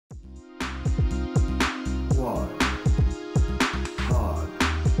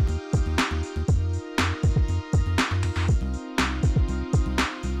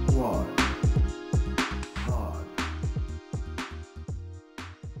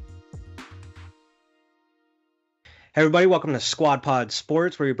Hey everybody, welcome to Squad Pod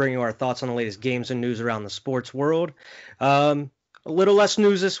Sports, where we bring you our thoughts on the latest games and news around the sports world. A little less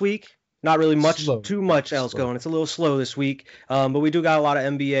news this week. Not really Slow, too much else slow. going. It's a little slow this week, but we do got a lot of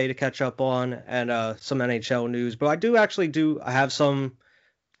NBA to catch up on and some NHL news. But I have some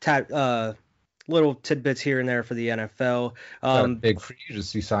little tidbits here and there for the NFL. Got a big free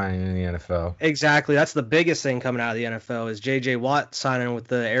agency signing in the NFL. Exactly, that's the biggest thing coming out of the NFL is J.J. Watt signing with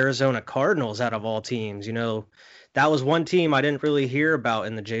the Arizona Cardinals out of all teams. That was one team I didn't really hear about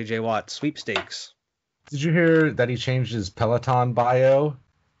in the J.J. Watt sweepstakes. Did you hear that he changed his Peloton bio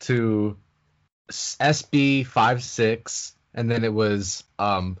to SB56 and then it was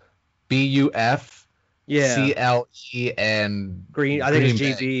BUF Yeah, CLE and Green. I think it's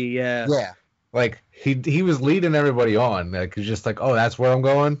Green Bay? GB. Yeah, Yeah. Like he was leading everybody on. Like he's just like, oh, that's where I'm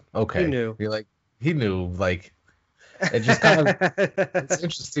going? he Okay. knew. He knew like it just it's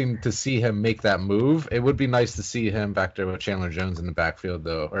interesting to see him make that move. It would be nice to see him back there with Chandler Jones in the backfield,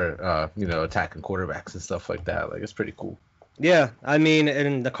 though, or attacking quarterbacks and stuff like that. Like it's pretty cool. Yeah, I mean,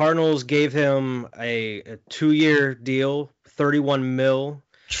 and the Cardinals gave him a 2-year deal, 31 mil,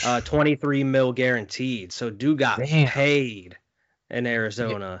 23 mil guaranteed. So dude got Damn, paid in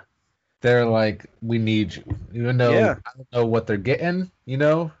Arizona. they're like, we need you, even though Yeah. I don't know what they're getting,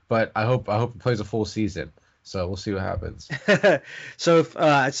 but I hope he plays a full season. So we'll see what happens. So if,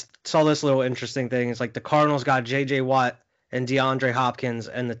 I saw this little interesting thing. It's like the Cardinals got J.J. Watt and DeAndre Hopkins,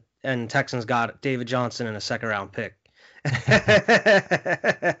 and Texans got David Johnson in a second round pick.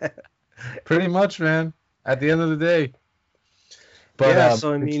 Pretty much, man. At the end of the day, but Yeah,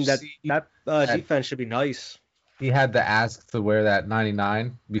 so I did you mean see that that defense should be nice. he had to ask to wear that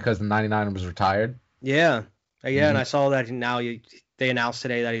 99 because the 99 was retired? Yeah, yeah, and Mm-hmm. I saw that they announced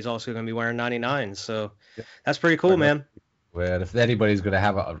today that he's also going to be wearing 99. So that's pretty cool, man. Well, if anybody's gonna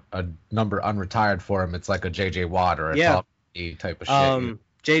have a number unretired for him, it's like a J.J. Watt or a Yeah. top E type of shit.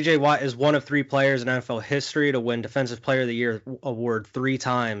 J.J. Watt is one of 3 players in NFL history to win Defensive Player of the Year award 3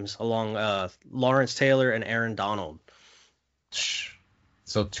 times, along Lawrence Taylor and Aaron Donald.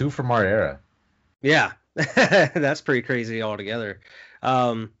 So two from our era. Yeah, that's pretty crazy altogether.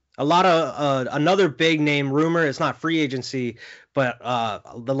 A lot of another big name rumor. It's not free agency, but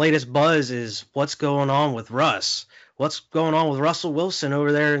the latest buzz is what's going on with Russ. What's going on with Russell Wilson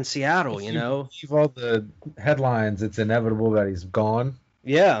over there in Seattle? If you believe all the headlines, it's inevitable that he's gone.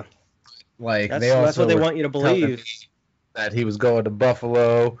 Yeah, Like they that's what also they were want you to telling me believe, that he was going to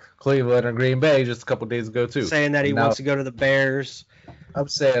Buffalo, Cleveland, or Green Bay just a couple days ago too. saying that he And now wants to go to the Bears. I'm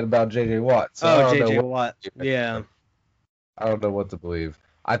saying about J.J. Watt. So Oh, J.J. Watt. Yeah, I don't know what to believe.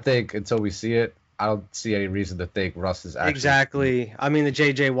 I think until we see it, I don't see any reason to think Russ is actually exactly. I mean, the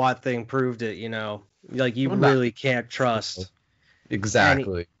J.J. Watt thing proved it. Like you Well, not really can't trust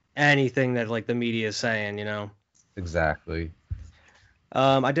exactly. anything that like the media is saying. Exactly.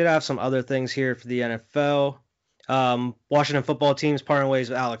 I did have some other things here for the NFL. Washington football team's parting ways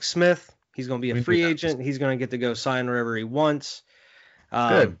with Alex Smith. He's going to be a We knew free that was agent. He's going to get to go sign wherever he wants.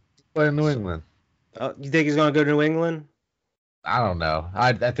 good. Um, Play in New England. you think he's going to go to New England? I don't know.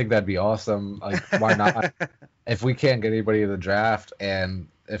 I think that'd be awesome. Like, why not? If we can't get anybody in the draft, and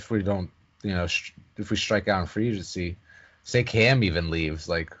if we don't, if we strike out in free agency, say Cam even leaves,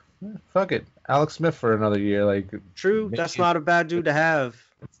 like, fuck it, Alex Smith for another year. Like, True. maybe That's not a bad dude to have.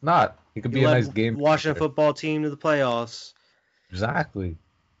 it's not. He could He be a led nice game Washington changer. football team to the playoffs. Exactly.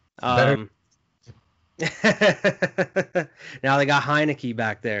 Better. Um, now they got Heineke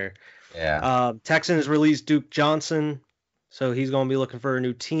back there. Yeah. Texans released Duke Johnson, so he's going to be looking for a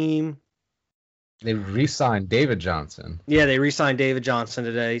new team. They re-signed David Johnson. Yeah, they re-signed David Johnson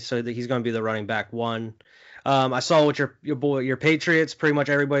today, so that he's going to be the running back one. I saw with your Patriots, pretty much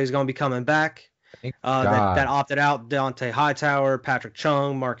everybody's going to be coming back. Thank That God. opted out: Dante Hightower, Patrick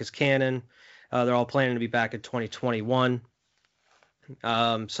Chung, Marcus Cannon. They're all planning to be back in 2021.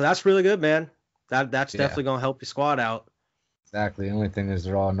 So that's really good, man. That's Yeah, definitely going to help your squad out. exactly. The only thing is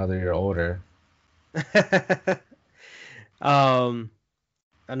they're all another year older.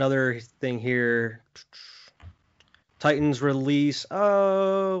 Another thing here. Titans release.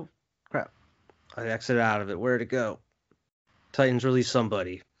 Oh crap! I exited out of it. Where'd it go? Titans release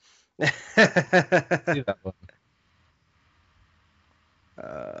somebody. See that one.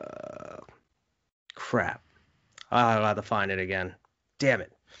 Crap. I'll have to find it again. Damn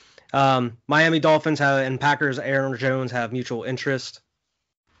it. Miami Dolphins and Packers Aaron Jones have mutual interest.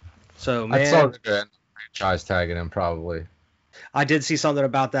 So, I saw man, they're gonna franchise tagging him probably. I did see something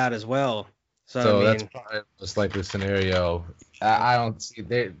about that as well. So, So I that's mean, probably the most likely scenario. I don't see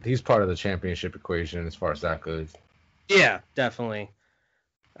he's part of the championship equation as far as that goes. yeah, definitely.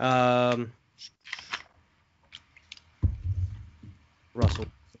 Um, Russell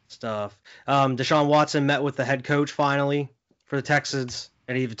stuff. Deshaun Watson met with the head coach finally for the Texans,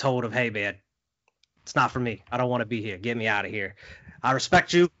 and he even told him, "Hey, man, it's not for me. I don't want to be here. Get me out of here. I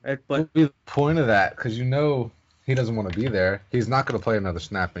respect you, What but would be the point of that? Because he doesn't want to be there. He's not going to play another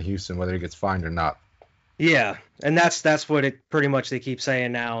snap in Houston, whether he gets fined or not. yeah." And that's what it pretty much they keep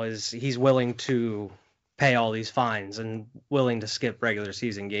saying now is he's willing to pay all these fines and willing to skip regular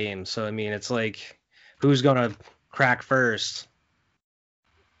season games. So I mean, it's like, who's gonna crack first?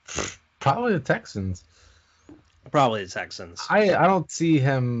 Probably the Texans. Probably the Texans. I don't see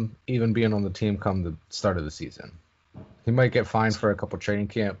him even being on the team come the start of the season. He might get fined for a couple training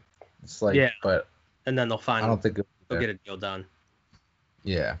camp. It's like, Yeah, but and then I don't think they'll get a deal done.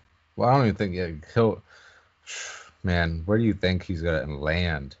 Yeah. Well, I don't even think he'll. Man, where do you think he's gonna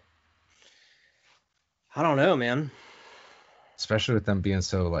land? I don't know, man. Especially with them being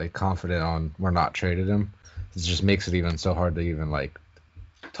so like confident on we're not traded him. It just makes it even so hard to even like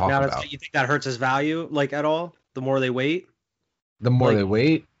talk Now, about. you think that hurts his value like at all? The more they wait, The more like they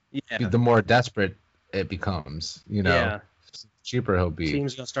wait, yeah, the more desperate it becomes. yeah, Cheaper he'll be.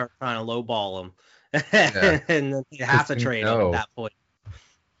 teams gonna start trying to lowball him, Yeah. and then they have to 'Cause trade him at that point.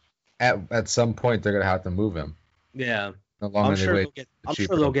 At some point they're gonna have to move him. Yeah, The longer they wait, I'm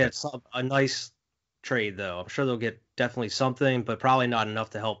cheaper sure they'll he'll get a nice trade though. I'm sure they'll get definitely something, but probably not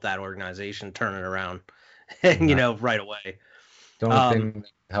enough to help that organization turn it around, No. right away. The only thing that can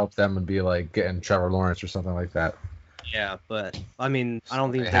help them would be like getting Trevor Lawrence or something like that. Yeah, but I mean, I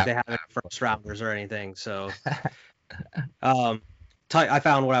don't think that they have any first rounders or anything. So, I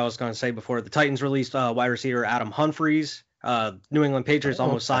found what I was going to say before. The Titans released wide receiver Adam Humphries. New England Patriots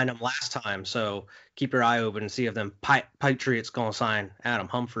almost signed him last time, so keep your eye open and see if them Patriots going to sign Adam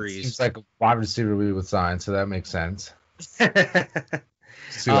Humphries. Seems like a wide receiver we would sign, so that makes sense.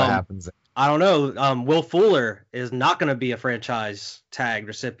 See what happens. I don't know. Will Fuller is not going to be a franchise tag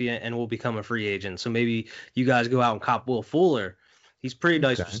recipient and will become a free agent. So maybe you guys go out and cop Will Fuller. He's a pretty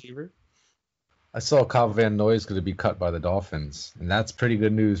nice receiver. I saw Kyle Van Noy is going to be cut by the Dolphins, and that's pretty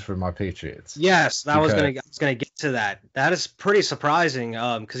good news for my Patriots. Yes, I was gonna get to that. That is pretty surprising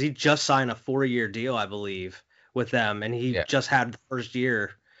because he just signed a 4-year deal, I believe, with them, and he just had the first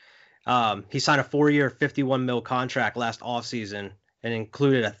year. He signed a 4-year, $51 million contract last offseason and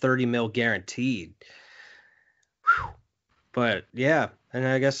included a $30 million guaranteed. Whew. But yeah, and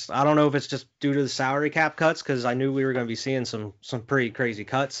I guess I don't know if it's just due to the salary cap cuts because I knew we were going to be seeing some pretty crazy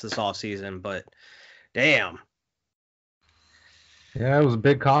cuts this offseason, but damn. Yeah, it was a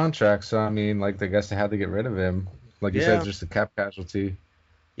big contract, so I mean, like I guess they had to get rid of him. Like you said, just a cap casualty.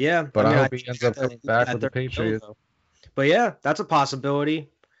 Yeah, but I hope he ends up back with the Patriots. But yeah, that's a possibility.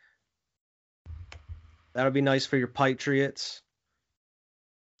 That'll be nice for your Patriots.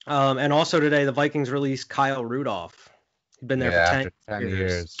 And also today, the Vikings released Kyle Rudolph. He's been there for 10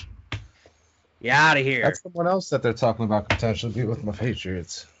 years. Get out of here. That's someone else that they're talking about potentially be with my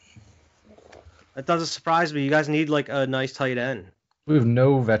Patriots. That doesn't surprise me. You guys need like a nice tight end. We have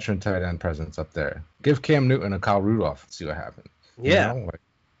no veteran tight end presence up there. Give Cam Newton a Kyle Rudolph and see what happens. Yeah,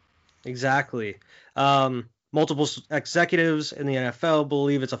 exactly. Multiple executives in the NFL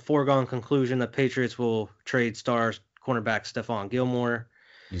believe it's a foregone conclusion that Patriots will trade star cornerback Stephon Gilmore.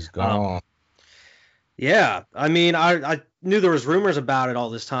 He's gone. Yeah, I mean, I knew there was rumors about it all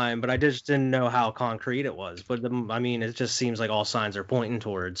this time, but I just didn't know how concrete it was. But I mean, it just seems like all signs are pointing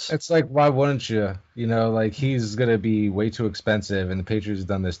towards. It's like, why wouldn't you? Like he's gonna be way too expensive, and the Patriots have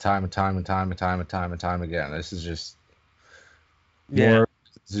done this time and time again. This is just more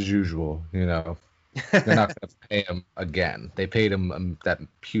as usual. They're not gonna pay him again. They paid him that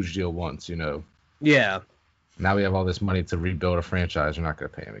huge deal once. Yeah. Now we have all this money to rebuild a franchise. We're not gonna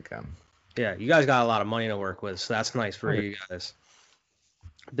pay him again. Yeah, you guys got a lot of money to work with, so that's nice for you guys.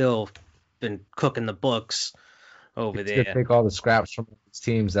 Bill been cooking the books over there. Take all the scraps from these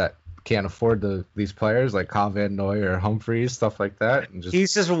teams that can't afford these players, like Kyle Van Noy or Humphreys, stuff like that. And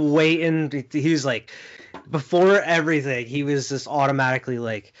he's just waiting. He's like, before everything, he was just automatically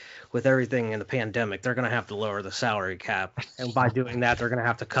like, with everything in the pandemic, they're going to have to lower the salary cap. And by doing that, they're going to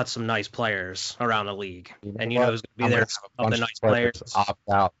have to cut some nice players around the league. Who's going to be there of the nice players opt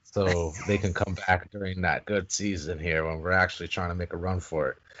out so they can come back during that good season here when we're actually trying to make a run for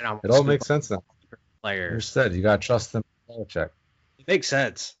it. It all makes sense now. Players. You said you got to trust them. Belichick. It makes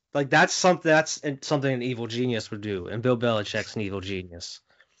sense. Like that's something an evil genius would do, and Bill Belichick's an evil genius.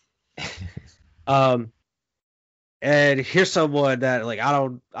 And here's someone that like I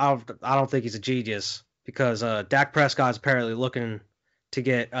don't think he's a genius because Dak Prescott's apparently looking to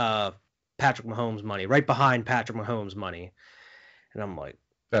get Patrick Mahomes money, right behind Patrick Mahomes money, and I'm like,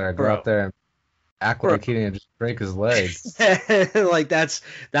 better go out there and act like he didn't just break his leg. Like that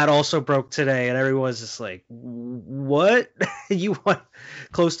also broke today, and everyone's just like, "What? You want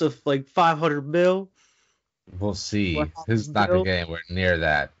close to like 500 mil? We'll see. He's not gonna Bill? get anywhere near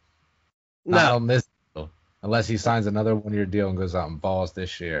that. Not No." on this deal. Unless he signs another 1 year deal and goes out and balls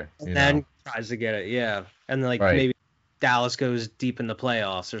this year. And then tries to get it, yeah. And like Right. maybe Dallas goes deep in the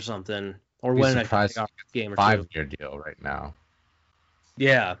playoffs or something, or Be win a surprised if game or he gets a two. 5 year deal right now.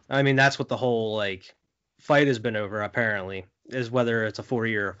 Yeah, I mean that's what the whole like fight has been over apparently, is whether it's a 4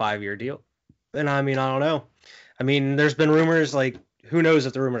 year or 5 year deal. And I mean I don't know. I mean there's been rumors, like who knows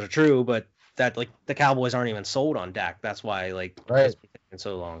if the rumors are true, but that like the Cowboys aren't even sold on Dak. That's why like Right. it's been taking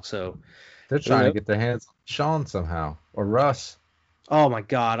so long. So They're trying to get their hands on Sean somehow or Russ. oh my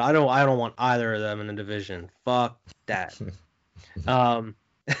God, I don't want either of them in the division. Fuck that. Um,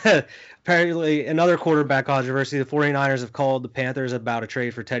 apparently, another quarterback controversy. The 49ers have called the Panthers about a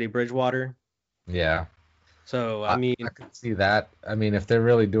trade for Teddy Bridgewater. Yeah. So, I mean, I can see that. I mean, if they're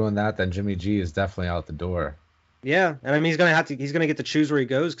really doing that, then Jimmy G is definitely out the door. yeah. And I mean, he's going to get to choose where he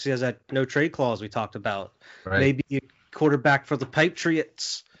goes because he has that no trade clause we talked about. Right. Maybe a quarterback for the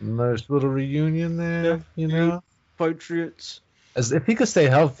Patriots. Nice little reunion there, you know? Patriots. As if he could stay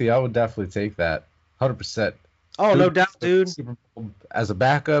healthy, I would definitely take that. 100%. Oh, no doubt, dude. Super Bowl as a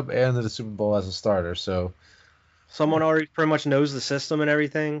backup and the Super Bowl as a starter. So someone already pretty much knows the system and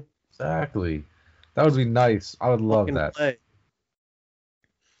everything. Exactly. That would be nice. I would love that. Play.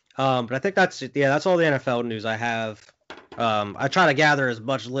 But I think that's all the NFL news I have. I try to gather as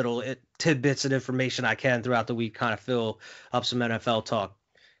much little tidbits of information I can throughout the week, kind of fill up some NFL talk.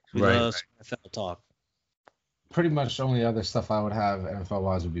 We love some NFL talk. Pretty much the only other stuff I would have NFL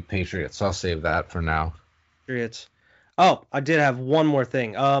wise would be Patriots, so I'll save that for now. Patriots. Oh, I did have one more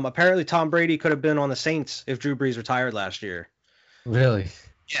thing. Apparently Tom Brady could have been on the Saints if Drew Brees retired last year. Really?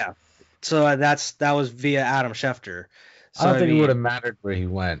 Yeah. So that was via Adam Schefter. So, I don't think it would have mattered where he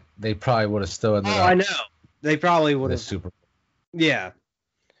went. They probably would have still ended up. I know. They probably would have. Super Bowl. Yeah.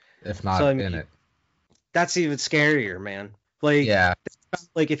 If not in it. That's even scarier, man. Like, yeah.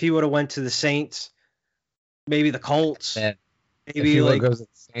 Like if he would have went to the Saints, maybe the Colts. And maybe if he goes to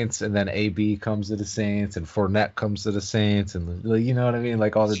the Saints and then AB comes to the Saints and Fournette comes to the Saints and you know what I mean?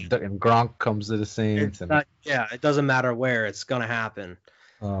 Like and Gronk comes to the Saints. It doesn't matter where, it's gonna happen.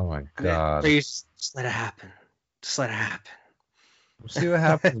 Oh my God. Please just let it happen. Just let it happen. We'll see what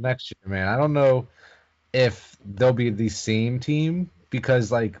happens next year, man. I don't know if they'll be the same team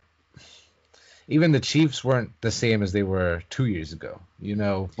because like even the Chiefs weren't the same as they were 2 years ago, you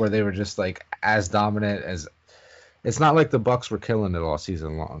know, where they were just like as dominant as. It's not like the Bucs were killing it all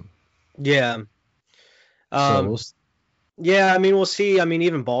season long. Yeah. Yeah, I mean, we'll see. I mean,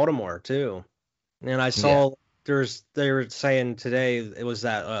 even Baltimore too. And I saw they were saying today it was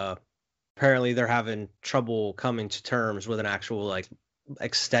that apparently they're having trouble coming to terms with an actual like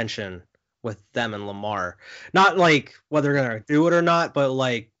extension with them and Lamar. Not like whether they're gonna do it or not, but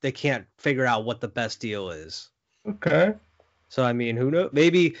like they can't figure out what the best deal is. Okay. So I mean, who knows?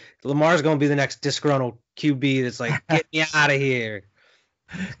 Maybe Lamar's gonna be the next disgruntled QB that's like, get me out of here.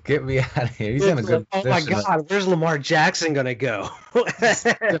 Get me out of here. He's in a good position. Oh my God, where's Lamar Jackson gonna go?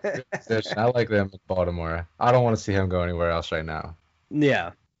 I like them in Baltimore. I don't want to see him go anywhere else right now.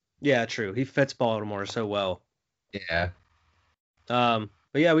 Yeah, true. He fits Baltimore so well. Yeah. But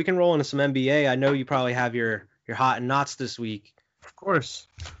yeah, we can roll into some NBA. I know you probably have your hot and knots this week. Of course.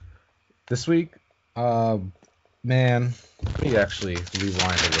 This week, man, let me actually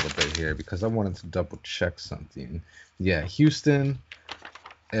rewind a little bit here because I wanted to double check something. Yeah, Houston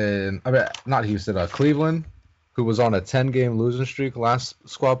and not Houston, Cleveland, who was on a 10-game losing streak last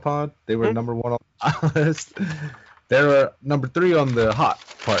squad pod. They were number one on the list. They were number 3 on the hot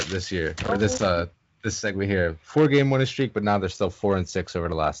part this year, or this segment here. 4-game winning streak, but now they're still 4-6 over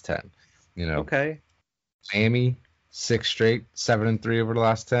the last 10. You know. Okay. Miami, 6 straight, 7-3 over the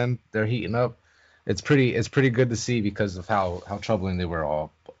last 10. They're heating up. It's pretty good to see because of how troubling they were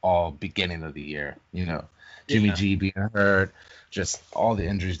all beginning of the year. You know, Jimmy G being hurt, just all the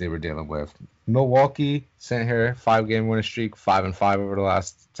injuries they were dealing with. Milwaukee sent here 5-game winning streak, 5-5 over the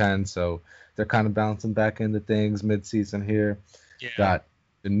last 10. So they're kind of bouncing back into things mid-season here. Yeah. Got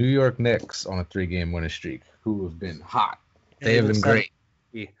the New York Knicks on a 3-game winning streak, who have been hot. They have been great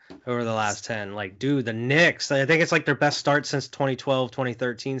over the last 10. Like, dude, the Knicks, I think it's like their best start since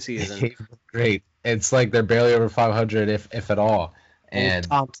 2012-2013 season. Great. It's like they're barely over 500, if at all. And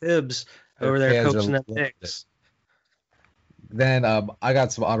Tom Tibbs over there coaching the Knicks. Then I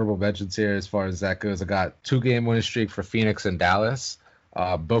got some honorable mentions here as far as that goes. I got 2-game winning streak for Phoenix and Dallas.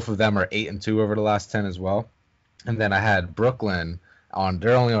 Both of them are 8-2 over the last 10 as well. And then I had Brooklyn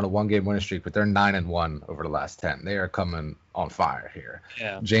They're only on a 1-game winning streak, but they're 9-1 over the last 10. They are coming on fire here.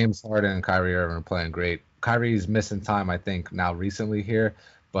 Yeah. James Harden and Kyrie Irving are playing great. Kyrie's missing time, I think, now recently here,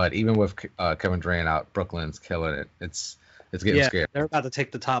 but even with Kevin Durant out, Brooklyn's killing it. It's getting scary. They're about to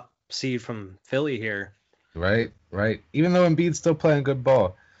take the top seed from Philly here. Right. Even though Embiid's still playing good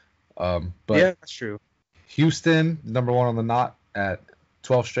ball. But yeah, that's true. Houston, number 1 on the knot at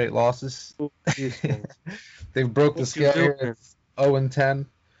 12 straight losses. They've broke the scale here. It's 0-10.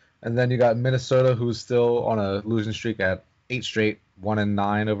 And then you got Minnesota, who's still on a losing streak at 8 straight,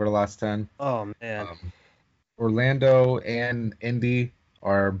 1-9 over the last 10. Oh, man. Orlando and Indy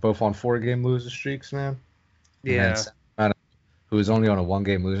are both on 4-game losing streaks, man. Yeah. Sacramento, who is only on a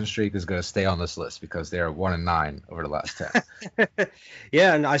 1-game losing streak, is going to stay on this list because they are 1-9 over the last 10.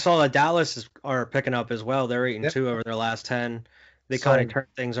 Yeah, and I saw that Dallas are picking up as well. They're 8-2 over their last 10. They kind of turned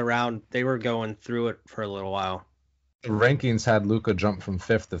things around. They were going through it for a little while. The rankings had Luka jump from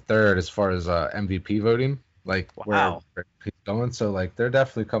 5th to 3rd as far as MVP voting, like where he's going. So like they're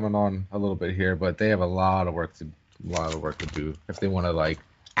definitely coming on a little bit here, but they have a lot of work to do if they want to like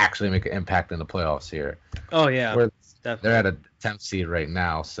actually make an impact in the playoffs here. Oh yeah, they're at a 10th seed right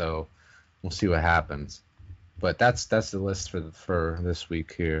now, so we'll see what happens. But that's the list for this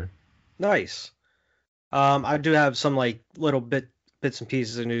week here. Nice. I do have some like little bits and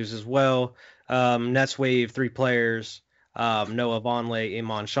pieces of news as well. Nets waive 3 players, Noah Vonleh,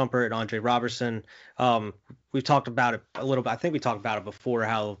 Iman Shumpert, and Andre Robertson. We've talked about it a little bit. I think we talked about it before,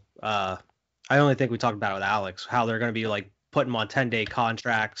 how I only think we talked about it with Alex, how they're going to be like putting them on 10-day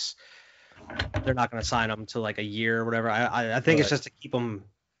contracts. They're not going to sign them to like a year or whatever. I think it's just to keep them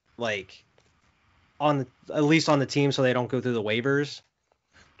like at least on the team so they don't go through the waivers.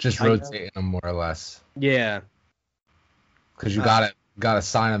 Just rotating them more or less. Yeah. Because you gotta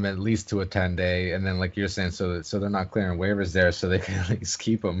sign them at least to a 10-day, and then like you're saying, so they're not clearing waivers there, so they can at least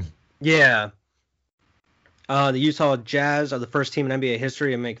keep them. Yeah. The Utah Jazz are the first team in NBA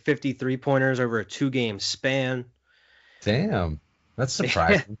history to make 50 3-pointers over a 2-game span. Damn, that's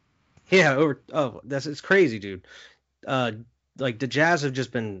surprising. Yeah, it's crazy, dude. Like the Jazz have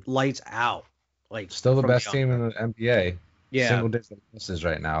just been lights out. Like still the best team in the NBA. Yeah. Single digit misses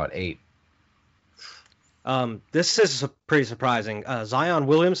right now at 8. This is pretty surprising. Zion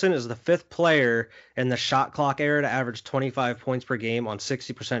Williamson is the 5th player in the shot clock era to average 25 points per game on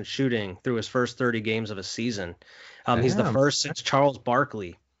 60% shooting through his first 30 games of a season. He's the first since Charles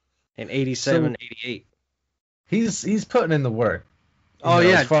Barkley in 87, 88. He's putting in the work.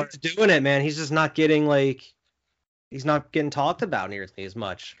 He's doing it, man. He's just not getting he's not getting talked about nearly as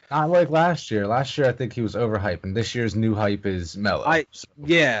much. Not like last year. Last year I think he was overhyped, and this year's new hype is Melo.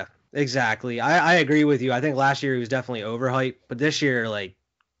 Yeah. Exactly. I agree with you. I think last year he was definitely overhyped, but this year, like,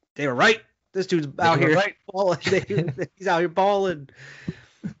 they were right. This dude's out here balling. He's out here balling.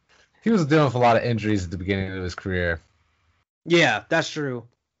 He was dealing with a lot of injuries at the beginning of his career. Yeah, that's true.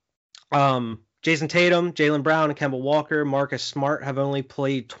 Jason Tatum, Jaylen Brown, and Kemba Walker, Marcus Smart have only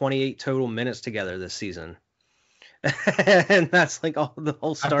played 28 total minutes together this season. And that's like the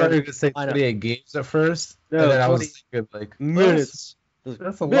whole start. I thought you were going to say 28 games at first. No, and then I was thinking, like, minutes.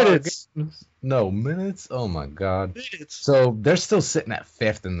 That's a lot of games. No, minutes? Oh my god. Minutes. So they're still sitting at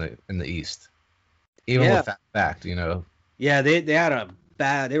 5th in the East. Even with that fact, you know. Yeah, they had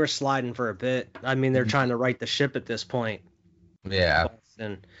they were sliding for a bit. I mean, they're trying to right the ship at this point. Yeah.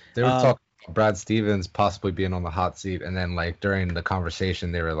 And they were talking about Brad Stevens possibly being on the hot seat, and then like during the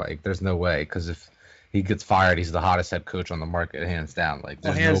conversation they were like, there's no way, because if he gets fired, he's the hottest head coach on the market, hands down. Like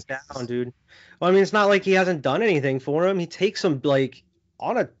hands down, dude. Well, I mean, it's not like he hasn't done anything for him. He takes him like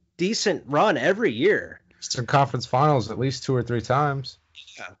on a decent run every year. Eastern Conference Finals at least 2 or 3 times.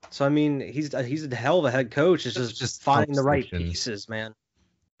 Yeah. So I mean, he's a hell of a head coach. It's just finding the right pieces, man.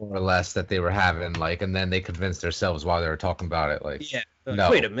 More or less that they were having, like, and then they convinced themselves while they were talking about it, like,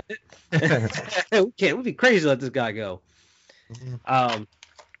 no. Wait a minute, we'd be crazy to let this guy go. The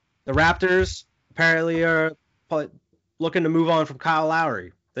Raptors apparently are looking to move on from Kyle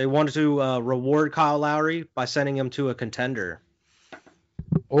Lowry. They wanted to reward Kyle Lowry by sending him to a contender.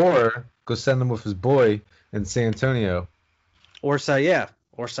 Or go send him with his boy in San Antonio. Or send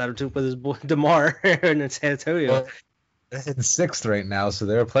him to with his boy DeMar in San Antonio. Well, they're in 6th right now, so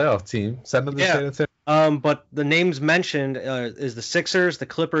they're a playoff team. Send them to San Antonio. But the names mentioned is the Sixers, the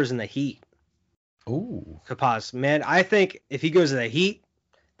Clippers, and the Heat. Ooh. Kapaz. Man, I think if he goes to the Heat,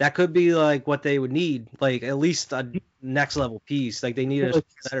 that could be like what they would need, like at least a next level piece. Like they need a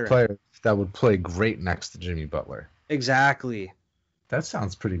better player that would play great next to Jimmy Butler. Exactly. That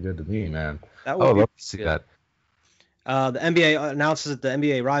sounds pretty good to me, man. That would love to see that. The NBA announces that the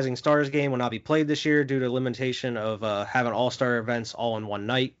NBA Rising Stars game will not be played this year due to limitation of having all-star events all in one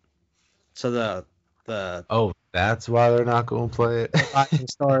night. So the Oh, that's why they're not going to play it. Rising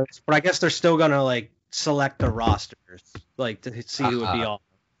Stars, but I guess they're still gonna like select the rosters, like to see who would be on.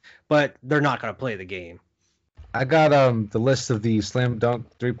 But they're not gonna play the game. I got the list of the slam dunk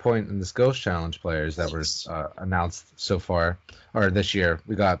 3-point and the skills challenge players that were announced so far or this year.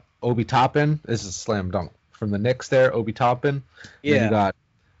 We got Obi Toppin. This is slam dunk from the Knicks there. Obi Toppin. Yeah. Then you got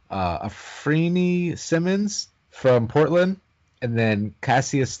Afrini Simmons from Portland, and then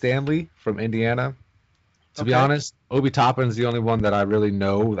Cassius Stanley from Indiana. To be honest, Obi Toppin's the only one that I really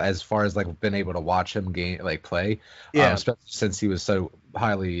know as far as like been able to watch him play. Yeah. Especially since he was so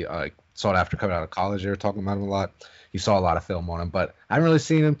highly sought after coming out of college. They were talking about him a lot. You saw a lot of film on him, but I haven't really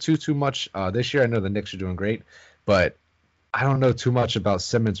seen him too much this year. I know the Knicks are doing great, but I don't know too much about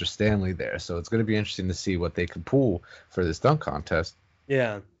Simmons or Stanley there. So it's going to be interesting to see what they can pull for this dunk contest.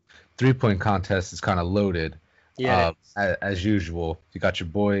 Yeah. 3-point contest is kind of loaded. Yeah. As usual, you got your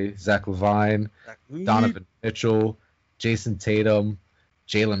boy Zach LaVine, Donovan Mitchell, Jason Tatum,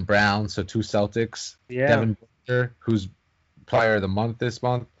 Jaylen Brown, so 2 Celtics. Yeah. Devin Booker, who's player of the month this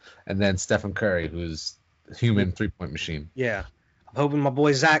month, and then Stephen Curry, who's human 3-point machine. Yeah. I'm hoping my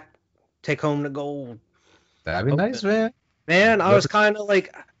boy Zach take home the gold. That'd be nice, man. Man, I was kind of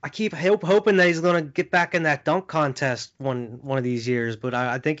like, I keep hoping that he's gonna get back in that dunk contest one of these years, but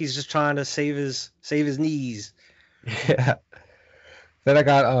I think he's just trying to save his knees. Yeah. Then I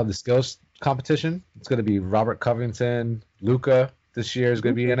got the skills competition. It's going to be Robert Covington, Luca this year is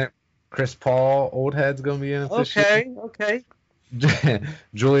going to be in it. Chris Paul, old head's going to be in it this year. Okay.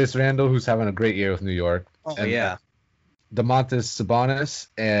 Julius Randle, who's having a great year with New York. Oh, and, yeah. Domantas Sabonis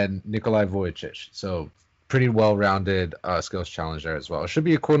and Nikolai Vujicic. So pretty well-rounded skills challenge there as well. It should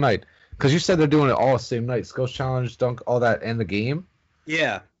be a cool night because you said they're doing it all the same night. Skills challenge, dunk, all that, and the game.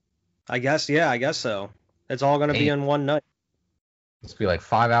 Yeah. I guess so. It's all going to be in one night. It's be like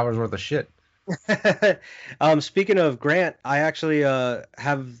 5 hours worth of shit. Speaking of Grant, I actually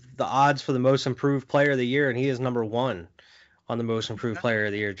have the odds for the most improved player of the year, and he is number 1 on the most improved player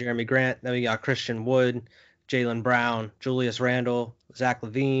of the year. Jeremy Grant. Then we got Christian Wood, Jaylen Brown, Julius Randle, Zach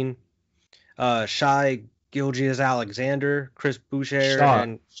LaVine, Shai Gilgeous-Alexander, Chris Boucher,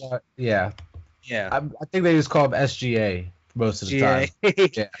 and yeah. I think they just call him SGA most of the time.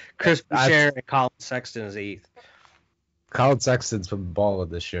 Yeah. Chris Boucher and Colin Sexton is 8th. Colin Sexton's been balling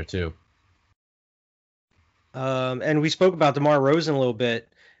this year too. And we spoke about DeMar DeRozan a little bit.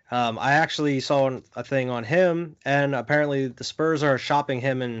 I actually saw a thing on him, and apparently the Spurs are shopping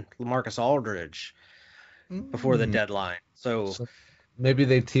him and LaMarcus Aldridge before the deadline. So maybe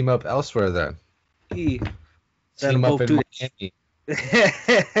they team up elsewhere then. Team up in Miami.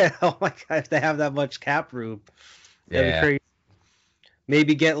 Oh my God! If they have that much cap room, that'd be crazy.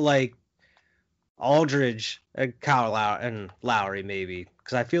 Maybe get like Aldridge and Kyle and Lowry, maybe,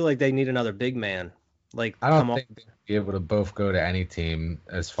 because I feel like they need another big man. Like, I don't think they'd be able to both go to any team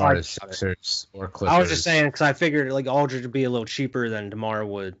as far as Sixers or Clippers. I was just saying because I figured like Aldridge would be a little cheaper than DeMar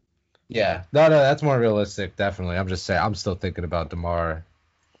would. Yeah, no, that's more realistic, definitely. I'm just saying, I'm still thinking about DeMar.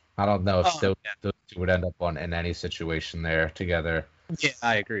 I don't know if those two would end up in any situation there together. Yeah,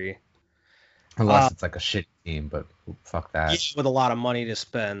 I agree. Unless it's like a shitty team, but fuck that. Yeah, with a lot of money to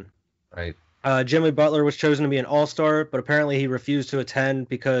spend. Right. Jimmy Butler was chosen to be an all-star, but apparently he refused to attend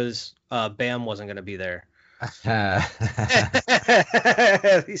because Bam wasn't going to be there.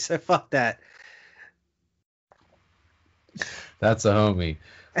 He said, fuck that. That's a homie.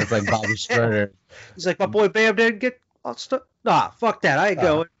 That's like Bobby Schroeder. He's like, my boy Bam didn't get all-star. Nah, fuck that. I ain't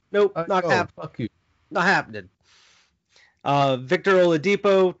going. Nope, not happening. Fuck you. Not happening. Victor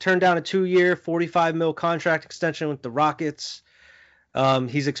Oladipo turned down a 2-year, $45 million contract extension with the Rockets.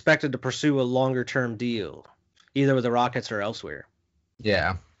 He's expected to pursue a longer-term deal, either with the Rockets or elsewhere.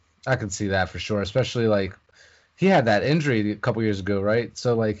 Yeah, I can see that for sure. Especially like he had that injury a couple years ago, right?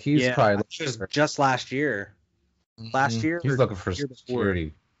 So like he's probably just last year. Last year, he's looking for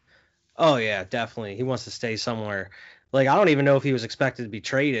security. Oh yeah, definitely. He wants to stay somewhere. Like I don't even know if he was expected to be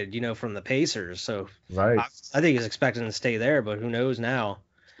traded, from the Pacers. So right, I think he's expecting to stay there, but who knows now?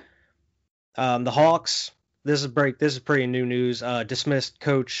 The Hawks. This is pretty new news. Dismissed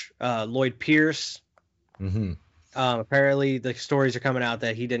coach Lloyd Pierce. Mm-hmm. Apparently, the stories are coming out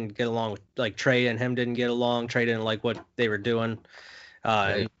that he didn't get along with Trey and him didn't get along. Trey didn't like what they were doing.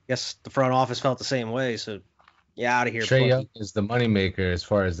 I guess the front office felt the same way. So, out of here. Trey Young is the moneymaker as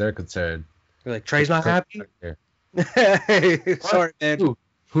far as they're concerned. You're like Trey's not happy. Sorry, man.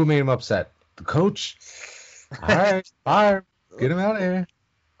 Who made him upset? The coach. All right, fire. Get him out of here.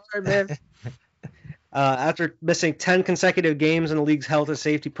 All right, man. After missing 10 consecutive games in the league's health and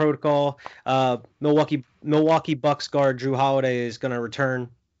safety protocol, Milwaukee Bucks guard Drew Holiday is going to return,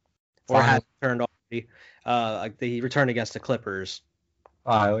 or has Finally. returned already. He returned against the Clippers.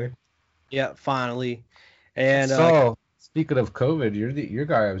 Finally. Yeah, finally. And So, speaking of COVID, your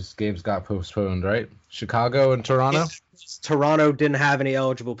guys' games got postponed, right? Chicago and Toronto? Toronto didn't have any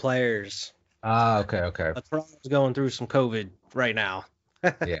eligible players. Ah, okay. Toronto's going through some COVID right now.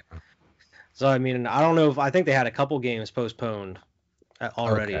 Yeah. So, I mean, I don't know if I think they had a couple games postponed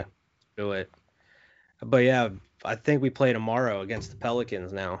already Okay. to do it. But yeah, I think we play tomorrow against the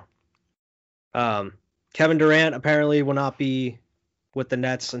Pelicans now. Kevin Durant apparently will not be with the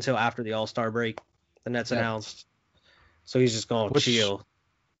Nets until after the All-Star break. The Nets Yep. announced. So he's just going to Which chill.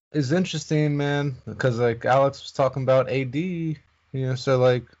 is interesting, man, because like Alex was talking about AD, so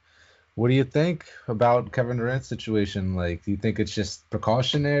like, what do you think about Kevin Durant's situation? Like, do you think it's just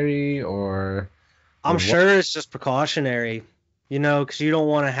precautionary or I'm what? sure it's just precautionary, because you don't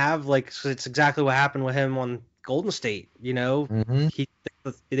want to have, like, 'cause it's exactly what happened with him on Golden State, Mm-hmm.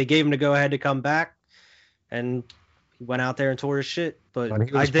 They gave him to go ahead to come back, and he went out there and tore his shit. But When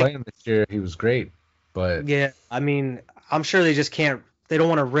he I was think, playing this year, he was great, but yeah, I mean, I'm sure they just can't, they don't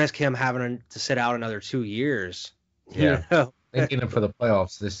want to risk him having to sit out another 2 years, yeah, you know? they need him for the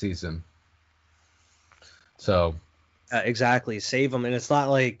playoffs this season. So, Exactly, save him, and it's not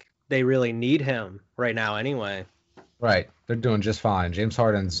like they really need him right now anyway. right, they're doing just fine. James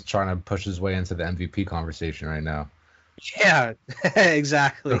Harden's trying to push his way into the MVP conversation right now. Yeah,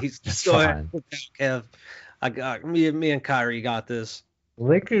 exactly. He's Just go ahead, fine. Kev. I got me and Kyrie got this.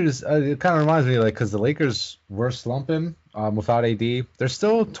 Lakers, it kind of reminds me, like, because the Lakers were slumping without AD. They're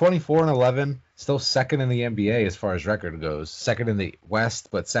still 24-11, still second in the NBA as far as record goes. Second in the West,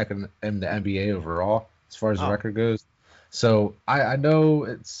 but second in the NBA overall as far as the Oh, record goes. So I know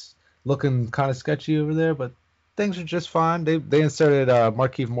it's looking kind of sketchy over there, but things are just fine. They inserted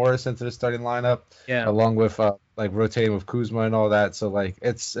Markieff Morris into the starting lineup, yeah. along with like rotating with Kuzma and all that. So like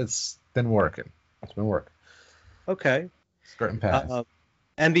it's been working. It's been working. Okay. Skirting past. Uh,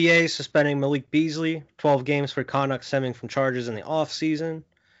 NBA suspending Malik Beasley, 12 games for conduct stemming from charges in the offseason.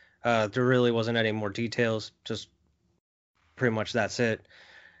 There really wasn't any more details. Just pretty much that's it.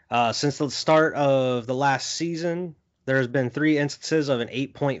 Since the start of the last season, there has been 3 instances of an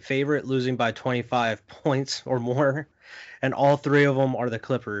 8-point favorite losing by 25 points or more, and all 3 of them are the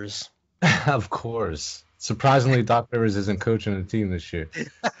Clippers. Of course. Surprisingly, Doc Rivers isn't coaching the team this year.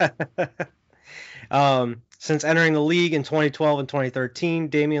 Since entering the league in 2012 and 2013,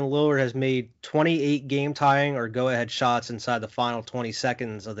 Damian Lillard has made 28 game-tying or go-ahead shots inside the final 20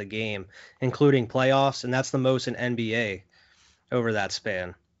 seconds of the game, including playoffs, and that's the most in NBA over that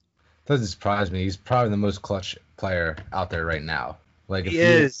span. Doesn't surprise me. He's probably the most clutch player out there right now. Like He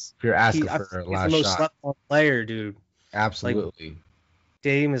is. if you're asking I for think a he's the last most shot, slept-on player, dude. Like, absolutely.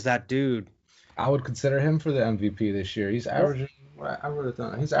 Dame is that dude. I would consider him for the MVP this year. He's Yeah. averaging. I wrote it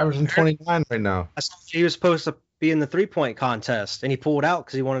down. He's averaging 29 right now. I saw he was supposed to be in the three-point contest, and he pulled out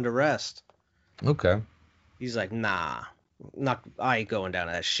because he wanted to rest. Okay. He's like, nah, I ain't going down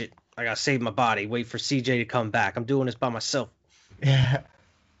to that shit. I gotta save my body. Wait for CJ to come back. I'm doing this by myself. Yeah.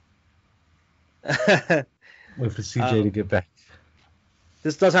 Wait for CJ to get back.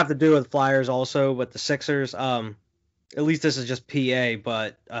 This does have to do with Flyers also, with the Sixers. At least this is just PA,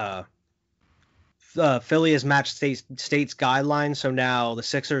 but Philly has matched state's guidelines, so now the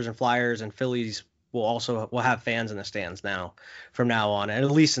Sixers and Flyers and Phillies will have fans in the stands now from now on, and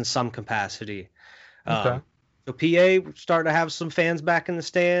at least in some capacity. Okay. So PA starting to have some fans back in the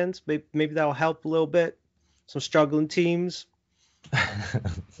stands. Maybe that'll help a little bit. Some struggling teams.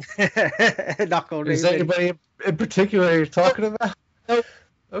 Not going to Is there anybody in particular you're talking about? Nope.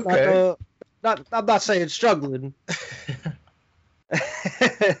 Okay. I'm not saying struggling.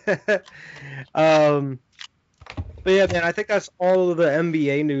 But yeah, man, I think that's all of the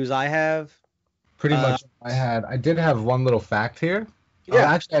NBA news I have. Pretty much I did have one little fact here.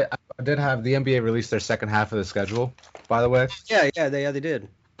 Yeah. Actually, I did have the NBA release their second half of the schedule, by the way. Yeah, they did.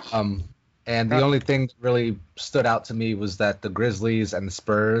 And the only thing that really stood out to me was that the Grizzlies and the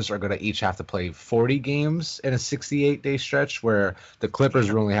Spurs are going to each have to play 40 games in a 68-day stretch, where the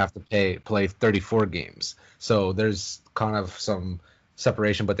Clippers will only have to play 34 games. So there's kind of some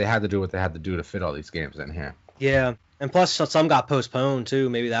separation, but they had to do what they had to do to fit all these games in here. Yeah, and plus some got postponed too.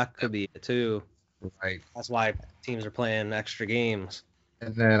 Maybe that could be it too. Right. That's why teams are playing extra games.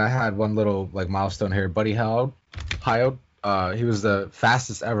 And then I had one little milestone here. Buddy Hield, he was the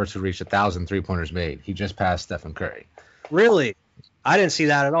fastest ever to reach 1,000 3-pointers made. He just passed Stephen Curry. Really? I didn't see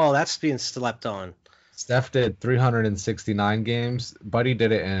that at all. That's being slept on. Steph did 369 games. Buddy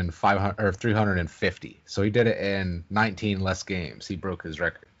did it in 500 or 350. So he did it in 19 less games. He broke his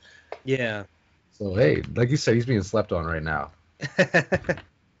record. Yeah. So hey, like you said, he's being slept on right now.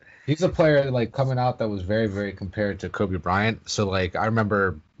 He's a player like coming out that was very, very compared to Kobe Bryant. So like I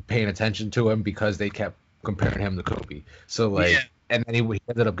remember paying attention to him because they kept comparing him to Kobe. So like, Yeah. and then he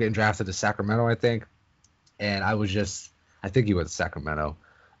ended up getting drafted to Sacramento, I think. And I think he went to Sacramento.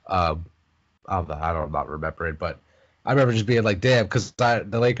 I don't not remember it, but I remember just being like, damn, because the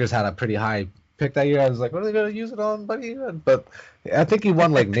Lakers had a pretty high pick that year. I was like, what are they gonna use it on, buddy? But I think he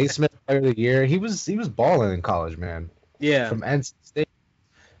won like Naismith Player of the Year. He was balling in college, man. Yeah. From NC State.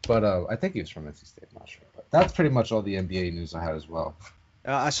 But I think he was from NC State. I'm not sure. But that's pretty much all the NBA news I had as well.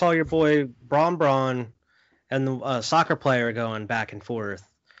 I saw your boy Braun and the soccer player going back and forth.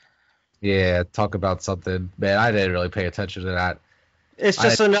 Yeah, talk about something, man. I didn't really pay attention to that. It's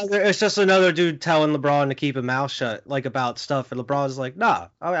just another dude telling LeBron to keep his mouth shut, like about stuff, and LeBron's like, nah,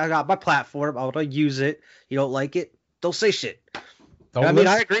 I got my platform, I want to use it. You don't like it, don't say shit. I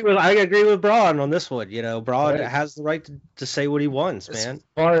agree with Braun on this one. You know, Braun has the right to say what he wants, man. As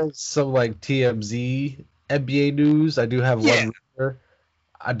far as some like TMZ NBA news, I do have one.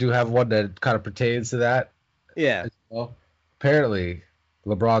 I do have one that kind of pertains to that. Yeah. Well, apparently,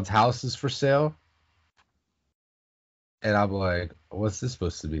 LeBron's house is for sale, and I'm like, what's this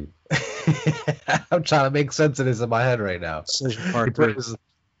supposed to be? I'm trying to make sense of this in my head right now.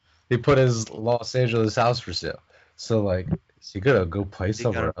 He put his Los Angeles house for sale. So like, is he gonna go play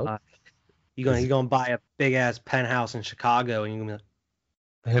somewhere else? You gonna buy a big ass penthouse in Chicago, and you're gonna be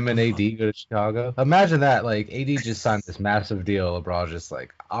like, him and AD go to Chicago. Imagine that, like AD just signed this massive deal. LeBron just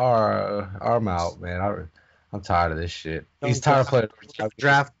like, I'm out, man. I'm tired of this shit. He's tired of playing.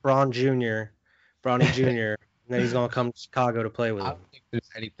 Draft Bronny Jr. and then he's gonna come to Chicago to play with him. I don't think there's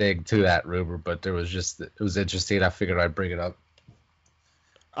anything to that rumor, but it was interesting. I figured I'd bring it up.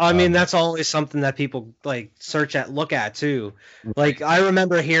 I mean, that's always something that people like look at too. Like I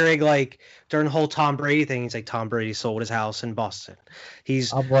remember hearing like during the whole Tom Brady thing, he's like Tom Brady sold his house in Boston.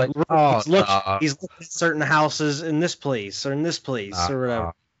 He's looking at certain houses in this place or in this place or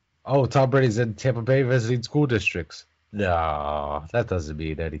whatever. Oh, Tom Brady's in Tampa Bay visiting school districts. No, that doesn't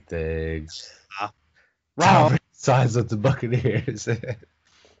mean anything. Tom signs with the Buccaneers.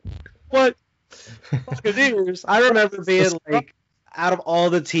 What? Buccaneers? I remember being like, out of all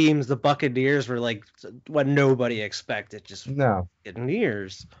the teams, the Buccaneers were like what nobody expected. Just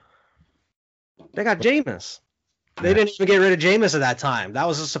Buccaneers. They got Jameis. They didn't even get rid of Jameis at that time. That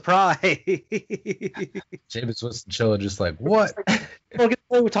was a surprise. Jameis was chilling, just like, what? You want to get to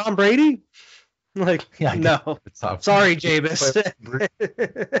play with Tom Brady? Like, no. Sorry, Jameis.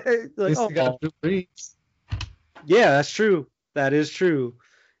 Like, yeah, that's true. That is true.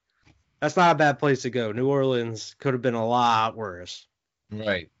 That's not a bad place to go. New Orleans could have been a lot worse.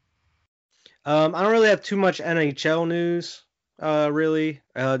 Right. I don't really have too much NHL news, really.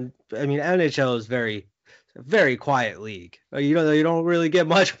 I mean, NHL is very, very quiet league. You don't really get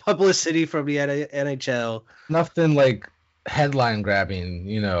much publicity from the NHL. Nothing like headline grabbing,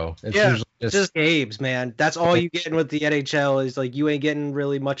 It's usually just games, man. That's all you getting with the NHL is like you ain't getting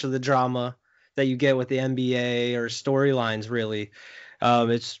really much of the drama that you get with the NBA or storylines, really.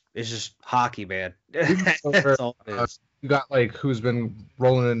 It's just hockey, man. That's all it is. You got like who's been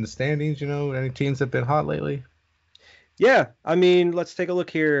rolling in the standings? Any teams that have been hot lately? Yeah, I mean, let's take a look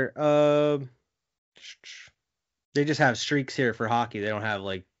here. They just have streaks here for hockey. They don't have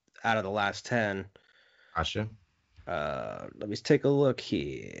like out of the last 10. Gotcha. Let me take a look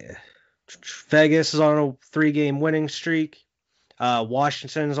here. Vegas is on a 3-game winning streak.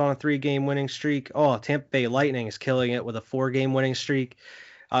 Washington is on a 3-game winning streak. Oh, Tampa Bay Lightning is killing it with a 4-game winning streak.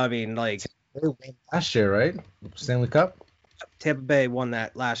 I mean, like they won last year, right? Stanley Cup. Tampa Bay won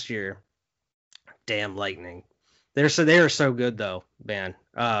that last year. Damn Lightning. They are so good though, man.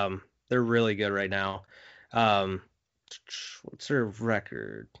 They're really good right now. What's their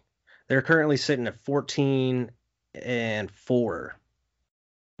record? They're currently sitting at 14-4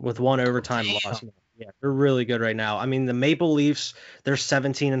 with one overtime loss. Yeah, they're really good right now. I mean, the Maple Leafs, they're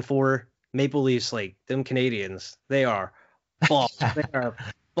 17-4. Maple Leafs, like them Canadians, they are balling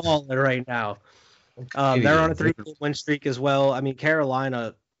right now. They're on a 3-game win streak as well. I mean,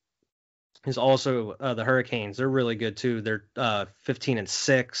 Carolina is also the Hurricanes. They're really good too. They're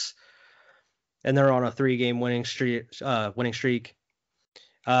 15-6, and they're on a 3-game winning streak.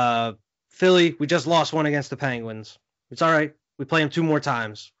 Philly, we just lost one against the Penguins. It's all right. We play them 2 more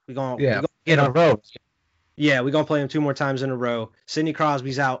times. We're gonna get in a row. Yeah, we're gonna play them 2 more times in a row. Sidney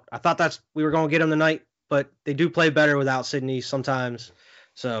Crosby's out. I thought we were gonna get him tonight, but they do play better without Sidney sometimes.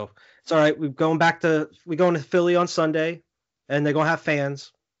 So it's all right. We going to Philly on Sunday, and they're gonna have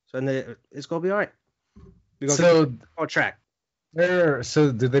fans, so it's gonna be all right. We're gonna get So on track.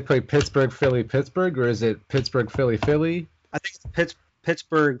 so did they play Pittsburgh, Philly, Pittsburgh, or is it Pittsburgh, Philly, Philly? I think it's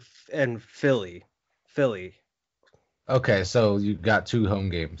Pittsburgh and Philly. Philly. Okay, so you got 2 home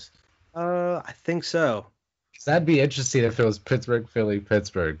games. I think so. That'd be interesting if it was Pittsburgh, Philly,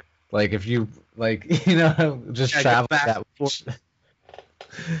 Pittsburgh. Like if you like, just Yeah, go travel back that and forth. much.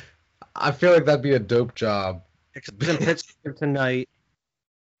 I feel like that'd be a dope job. It's in Pittsburgh tonight.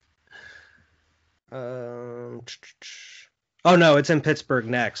 Um, oh no, it's in Pittsburgh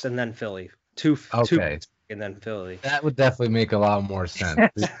next, and then Philly. Two, Okay, and then Philly. that would definitely make a lot more sense.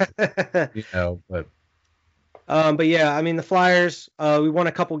 But But yeah, I mean the Flyers. We won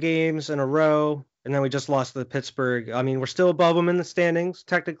a couple games in a row, and then we just lost to Pittsburgh. I mean we're still above them in the standings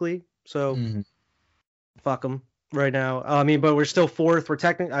technically, so fuck them right now. I mean, but we're still fourth. We're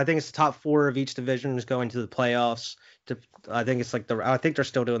technically, I think it's the top 4 of each division is going to the playoffs. I think it's like I think they're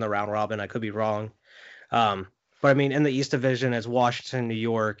still doing the round robin. I could be wrong. But I mean, in the East Division, it's Washington, New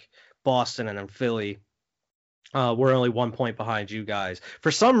York, Boston, and then Philly. We're only 1 point behind you guys.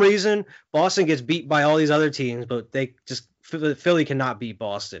 For some reason, Boston gets beat by all these other teams, but Philly cannot beat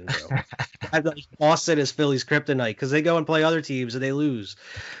Boston, bro. Boston is Philly's kryptonite because they go and play other teams and they lose.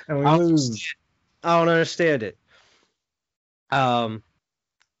 and we I lose. don't understand it. Let's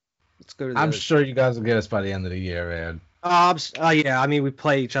go to. I'm sure you guys will get us by the end of the year, man. Yeah. I mean, we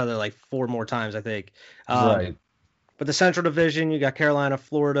play each other like 4 more times, I think. Right. But the Central Division, you got Carolina,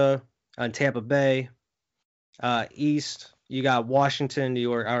 Florida, and Tampa Bay. East, you got Washington, New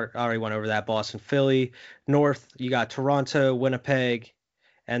York. I already went over that. Boston, Philly. North, you got Toronto, Winnipeg,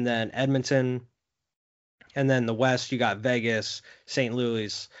 and then Edmonton. And then the West, you got Vegas, St.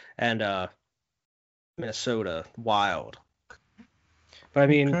 Louis, and Minnesota Wild. But I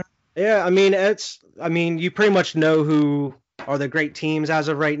mean, yeah, I mean, you pretty much know who are the great teams as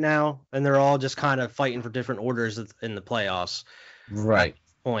of right now, and they're all just kind of fighting for different orders in the playoffs. Right.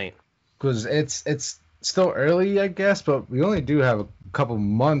 Point. Because it's still early, I guess, but we only do have a couple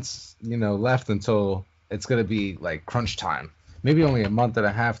months, left until it's gonna be like crunch time. Maybe only a month and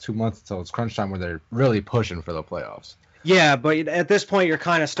a half, 2 months until it's crunch time where they're really pushing for the playoffs. Yeah, but at this point, you're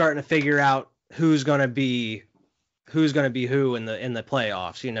kind of starting to figure out who's gonna be who in the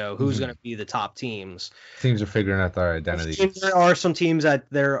playoffs. Who's gonna be the top teams. Teams are figuring out their identity. There are some teams that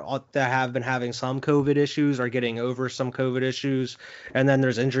have been having some COVID issues or getting over some COVID issues, and then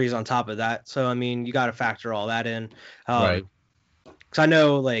there's injuries on top of that. So I mean, you got to factor all that in. Right. Because I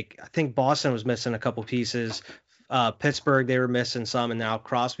know, I think Boston was missing a couple pieces. Pittsburgh, they were missing some, and now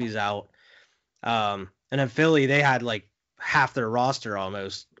Crosby's out. And then Philly, they had half their roster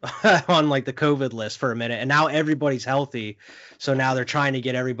almost on the COVID list for a minute, and now everybody's healthy. So now they're trying to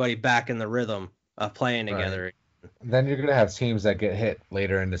get everybody back in the rhythm of playing together. Right. Then you're gonna have teams that get hit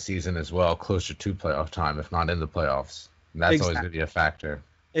later in the season as well, closer to playoff time, if not in the playoffs. And that's always gonna be a factor.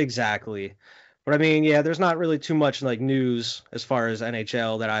 Exactly. But I mean, yeah, there's not really too much news as far as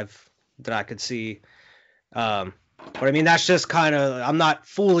NHL that I could see. But I mean, that's just kind of, I'm not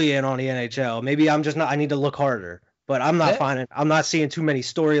fully in on the NHL. Maybe I'm just not. I need to look harder. But I'm not finding. I'm not seeing too many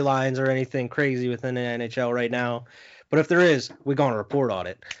storylines or anything crazy within the NHL right now. But if there is, we're gonna report on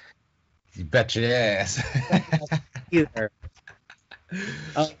it. You bet your ass. Either.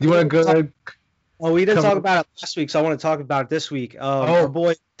 You want to go? Oh, we didn't talk about it last week, so I want to talk about it this week. Our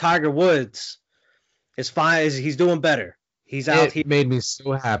boy Tiger Woods is fine. He's doing better. He's out. It made me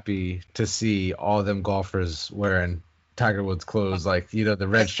so happy to see all them golfers wearing Tiger Woods clothes, the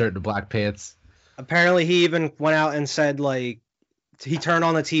red shirt and the black pants. Apparently, he even went out and said he turned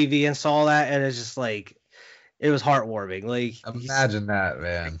on the TV and saw that, and it's just it was heartwarming. Imagine that,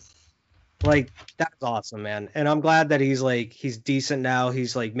 man. That's awesome, man. And I'm glad that he's decent now.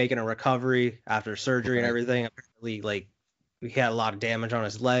 He's making a recovery after surgery and everything. Apparently, he had a lot of damage on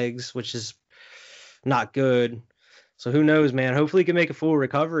his legs, which is not good. So who knows, man? Hopefully he can make a full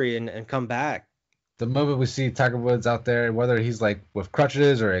recovery and come back. The moment we see Tiger Woods out there, whether he's with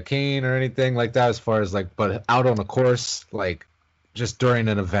crutches or a cane or anything like that, as far as but out on a course, just during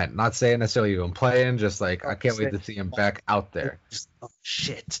an event, not saying necessarily even playing, just I can't wait to see him back out there. Oh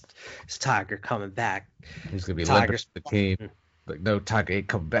shit, it's Tiger coming back. He's gonna be Tiger's the cane. No, Tiger ain't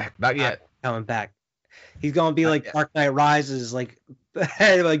coming back, not yet. Coming back. He's gonna be Dark Knight Rises, like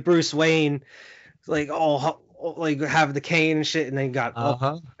Bruce Wayne, have the cane and shit, and then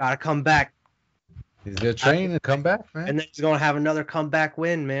gotta come back. He's gonna train and come back, man. And then he's gonna have another comeback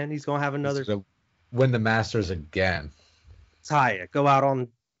win, man. He's gonna have another. He's gonna win the Masters again. Tired. Go out on.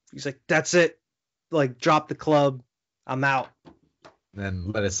 He's like, that's it. Drop the club. I'm out.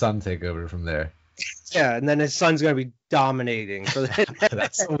 then let his son take over from there. Yeah, and then his son's gonna be dominating for the.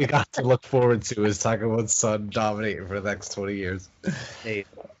 That's what we got to look forward to, is Tiger Woods' son dominating for the next 20 years. Hey,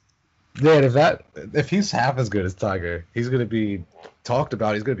 Man, if he's half as good as Tiger, he's gonna be talked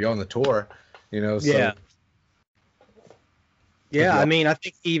about. He's gonna be on the tour, So, yeah. Yeah, I mean, I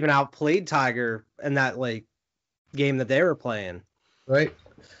think he even outplayed Tiger in that game that they were playing. Right?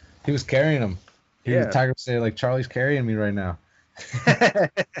 He was carrying him. Tiger say like, Charlie's carrying me right now.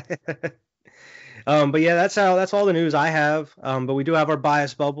 But yeah, that's all the news I have. But we do have our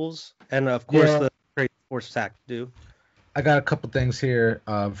bias bubbles, and of course the great sports attack do. I got a couple things here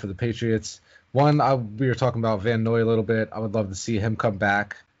for the Patriots. One, we were talking about Van Noy a little bit. I would love to see him come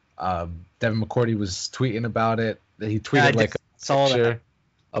back. Devin McCourty was tweeting about it. He tweeted a picture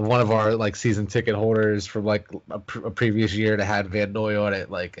of one of our season ticket holders from a previous year that had Van Noy on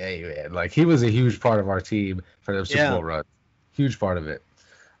it. Like, hey man, he was a huge part of our team for the Super Bowl run. Huge part of it.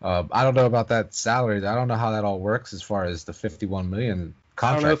 I don't know about that salary. I don't know how that all works as far as the $51 million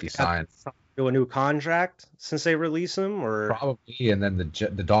contract he signed. Do a new contract since they release him, or probably, and then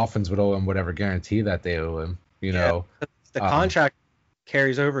the Dolphins would owe him whatever guarantee that they owe him. The contract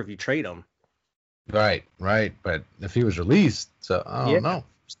carries over if you trade him. Right. But if he was released, so I don't know.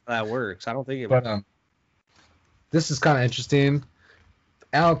 That works. I don't think it. But this is kind of interesting.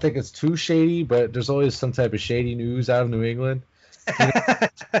 I don't think it's too shady, but there's always some type of shady news out of New England. I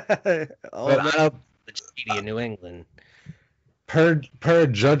don't shady in New England. Per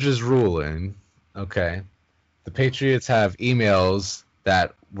judge's ruling, okay, the Patriots have emails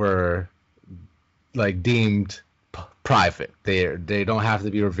that were deemed private. They don't have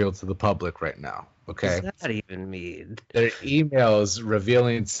to be revealed to the public right now. Okay. What does that even mean? They're emails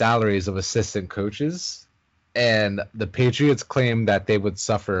revealing salaries of assistant coaches, and the Patriots claim that they would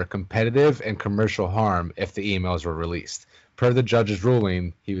suffer competitive and commercial harm if the emails were released. Per the judge's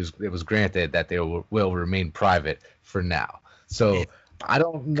ruling, it was granted that they will remain private for now. So I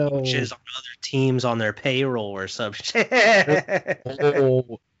don't know. Coaches on other teams on their payroll or some shit.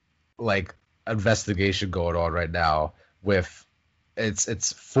 Whole investigation going on right now with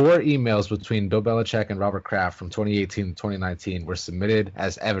it's 4 emails between Bill Belichick and Robert Kraft from 2018 to 2019 were submitted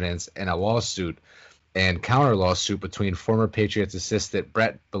as evidence in a lawsuit and counter lawsuit between former Patriots assistant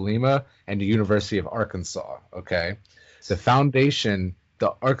Brett Bielema and the University of Arkansas. Okay, the foundation,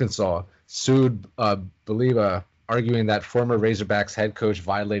 the Arkansas, sued Bielema, arguing that former Razorbacks head coach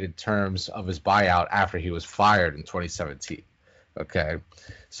violated terms of his buyout after he was fired in 2017. Okay,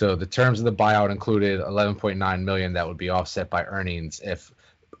 so the terms of the buyout included $11.9 million that would be offset by earnings if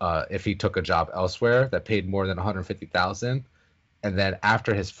he took a job elsewhere that paid more than $150,000. And then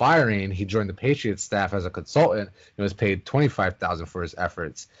after his firing, he joined the Patriots staff as a consultant and was paid $25,000 for his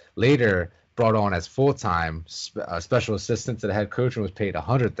efforts. Later, brought on as full-time special assistant to the head coach and was paid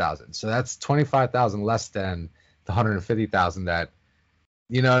 $100,000. So that's $25,000 less than the $150,000 that,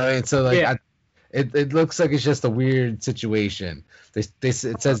 you know what I mean? So it looks like it's just a weird situation. It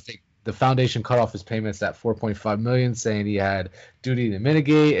says the foundation cut off his payments at $4.5 million, saying he had duty to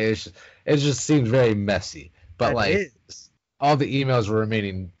mitigate. It just seems very messy. But all the emails were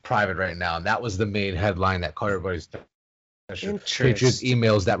remaining private right now, and that was the main headline that caught everybody's attention. Patriots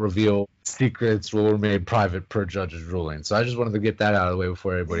emails that reveal secrets will remain private per judge's ruling. So I just wanted to get that out of the way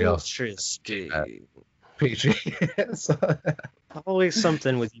before everybody else. Patriots. Always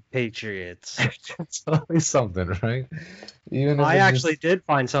something with you Patriots. It's always something, right? I actually did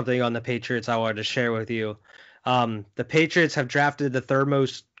find something on the Patriots I wanted to share with you. The Patriots have drafted the third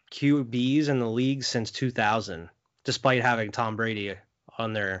most QBs in the league since 2000, despite having Tom Brady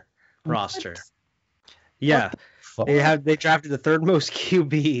on their roster. Yeah, they drafted the third most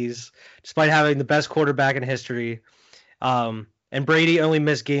QBs, despite having the best quarterback in history. And Brady only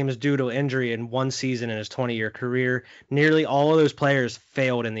missed games due to injury in one season in his 20-year career. Nearly all of those players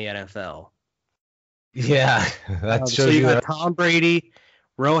failed in the NFL. Yeah, that shows so you got Tom Brady,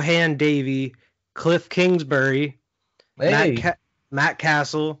 Rohan Davey, Cliff Kingsbury, Matt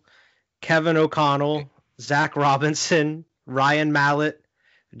Castle, Kevin O'Connell, Zach Robinson, Ryan Mallett,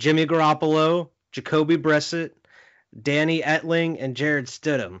 Jimmy Garoppolo, Jacoby Brissett, Danny Etling, and Jared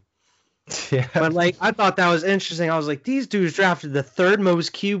Stidham. Yeah. But I thought that was interesting. I was like, these dudes drafted the third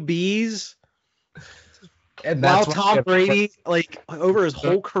most QBs, and while Tom Brady over his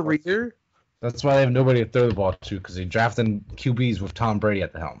whole career. That's why they have nobody to throw the ball to, because they drafted QBs with Tom Brady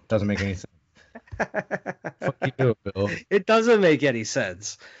at the helm. Doesn't make any sense. Fuck you do it, Bill. It doesn't make any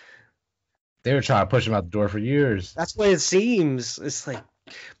sense. They were trying to push him out the door for years. That's what it seems. It's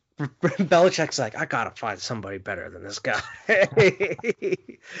Belichick's like, I gotta find somebody better than this guy.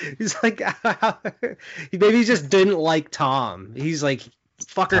 He's like, maybe he just didn't like Tom. He's like,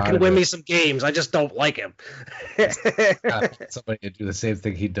 fucker can Tired win of me some games. I just don't like him. somebody to do the same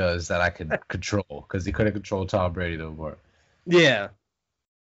thing he does that I can control, because he couldn't control Tom Brady no more. Yeah.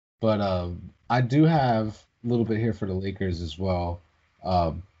 But I do have a little bit here for the Lakers as well.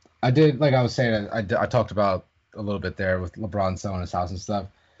 I did, like I was saying, I talked about a little bit there with LeBron selling his house and stuff.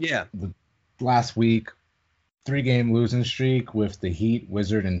 Yeah. Last week, 3-game losing streak with the Heat,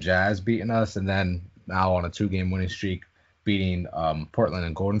 Wizard, and Jazz beating us, and then now on a 2-game winning streak beating Portland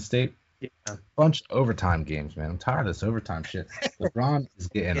and Golden State. Yeah. Bunch of overtime games, man. I'm tired of this overtime shit. LeBron is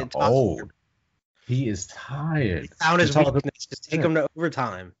getting Tired. old. He is tired. Found his weakness. Just take him to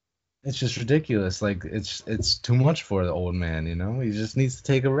overtime. It's just ridiculous. Like it's too much for the old man, you know? He just needs to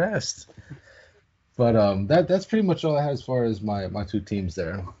take a rest. But that's pretty much all I have as far as my 2 teams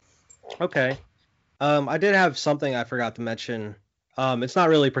there. Okay. I did have something I forgot to mention. It's not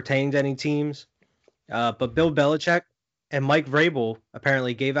really pertaining to any teams, but Bill Belichick and Mike Vrabel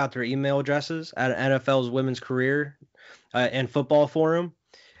apparently gave out their email addresses at NFL's Women's Career and Football Forum.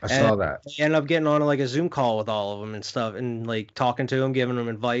 I saw that. They ended up getting on like a Zoom call with all of them and stuff, and like talking to them, giving them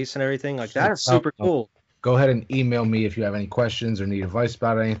advice and everything. Like that's super cool. Go ahead and email me if you have any questions or need advice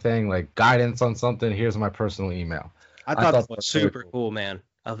about anything, like guidance on something. Here's my personal email. I thought that was super cool, man,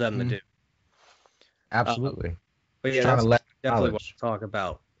 of them to do. Absolutely. But yeah, that's definitely what to talk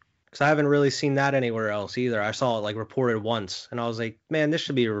about. Because I haven't really seen that anywhere else either. I saw it like reported once, and I was like, man, this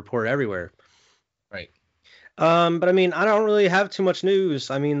should be reported everywhere. Right. But I mean, I don't really have too much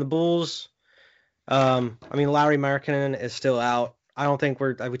news. I mean, the Bulls. I mean, Larry Markkinen is still out. I don't think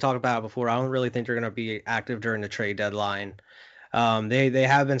we talked about it before. I don't really think they're going to be active during the trade deadline. They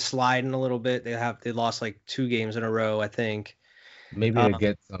have been sliding a little bit. They lost like 2 games in a row, I think. Maybe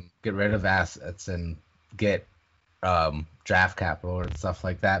to get rid of assets and get draft capital and stuff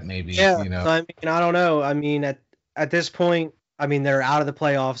like that. Maybe. Yeah. You know. I mean, I don't know. I mean, at this point, I mean, they're out of the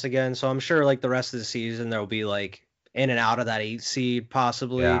playoffs again, so I'm sure like the rest of the season they'll be like in and out of that 8 seed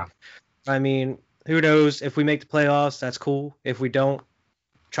possibly. Yeah. I mean, who knows? If we make the playoffs, that's cool. If we don't,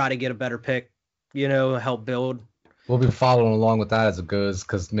 try to get a better pick, help build. We'll be following along with that as it goes,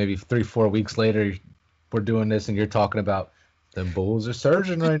 because maybe 3-4 weeks later we're doing this and you're talking about them Bulls are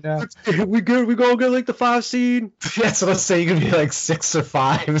surging right now. We good? We gonna get like the 5 seed? Yeah, so let's say you could be like 6 or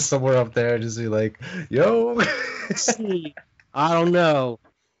 5 somewhere up there, just be like, yo. I don't know.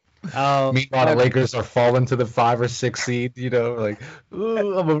 Meanwhile, the Lakers are falling to the 5 or 6 seed. Like, ooh,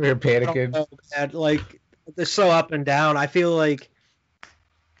 I'm over here panicking. Like, they're so up and down. I feel like,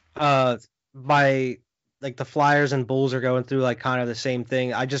 like the Flyers and Bulls are going through like kind of the same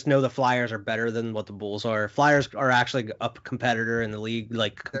thing. I just know the Flyers are better than what the Bulls are. Flyers are actually a competitor in the league,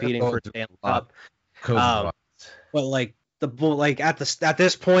 like competing for a Stanley Cup. But like the Bull, like at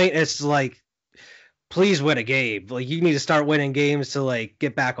this point, it's like, please win a game. Like you need to start winning games to like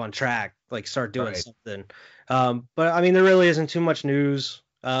get back on track. Like start doing something. But I mean, there really isn't too much news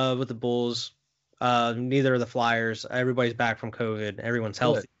with the Bulls. Neither are the Flyers. Everybody's back from COVID. Everyone's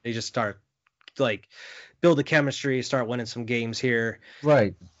healthy. They just start like build the chemistry, start winning some games here.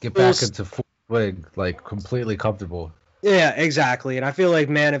 Right. Get back into full swing, like completely comfortable. Yeah, exactly. And I feel like,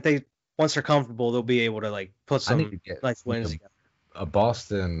 man, if once they're comfortable, they'll be able to like put some like wins together. A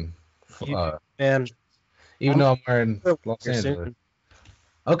Boston, man. Even though I'm wearing Los Angeles.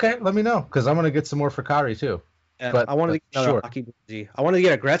 Okay, let me know, because I'm gonna get some more for Kyrie too. Yeah, but I wanted to get another hockey jersey. I wanted to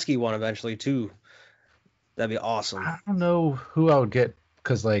get a Gretzky one eventually too. That'd be awesome. I don't know who I would get,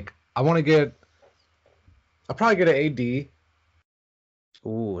 because like I'll probably get an AD.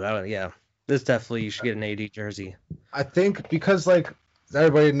 Ooh, yeah. This definitely, you should get an AD jersey. I think because like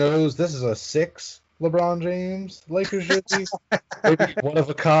everybody knows this is a 6 LeBron James Lakers jersey. Maybe one of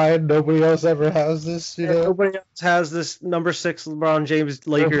a kind. Nobody else ever has this, Nobody else has this number 6 LeBron James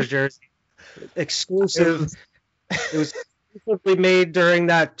Lakers jersey. Exclusive. It was exclusively made during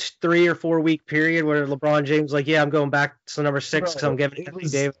that 3 or 4 week period where LeBron James like, yeah, I'm going back to number 6 because I'm giving Anthony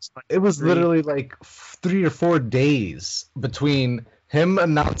Davis. It was literally like 3 or 4 days between him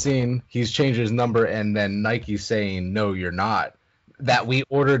announcing he's changed his number and then Nike saying, no, you're not, that we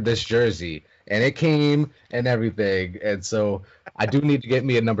ordered this jersey. And it came and everything. And so I do need to get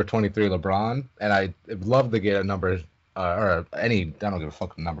me a number 23 LeBron. And I would love to get a number, or any, I don't give a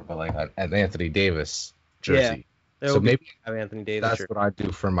fucking number, but like an Anthony Davis jersey. Yeah, so maybe have Anthony Davis that's what I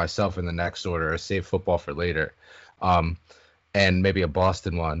do for myself in the next order, or save football for later. And maybe a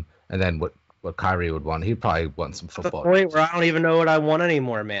Boston one. And then what Kyrie would want, he'd probably want some football. The point where I don't even know what I want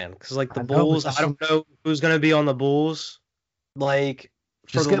anymore, man. Because like the Bulls, I don't know who's going to be on the Bulls. Like,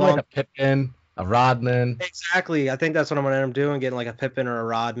 Just get like a Pippen, a Rodman. Exactly. I think that's what I'm gonna end up doing, getting like a Pippen or a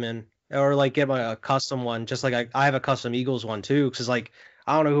Rodman, or like get a custom one. Just like I have a custom Eagles one too, because like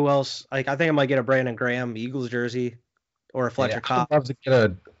I don't know who else. Like I think I might get a Brandon Graham Eagles jersey or a Fletcher I would Cox. love to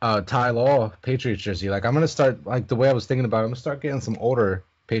get a Ty Law Patriots jersey. Like I'm gonna start like the way I was thinking about it, I'm gonna start getting some older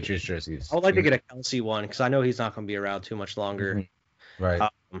Patriots jerseys. I would like to get a Kelsey one because I know he's not gonna be around too much longer. Right.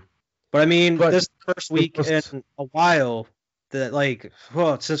 But I mean, But this first week in a while that like,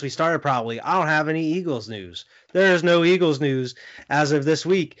 well, since we started probably, I don't have any Eagles news. There is no Eagles news as of this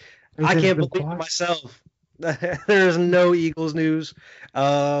week. I can't believe it myself. There is no Eagles news.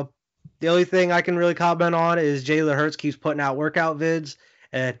 The only thing I can really comment on is Jalen Hurts keeps putting out workout vids,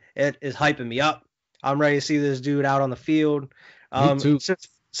 and it is hyping me up. I'm ready to see this dude out on the field. Me too. It's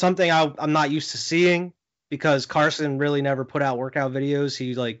something I'm not used to seeing because Carson really never put out workout videos.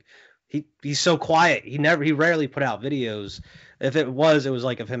 He's so quiet. He rarely put out videos. If it was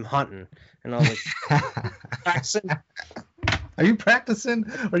like of him hunting. And I was like, practicing? Are you practicing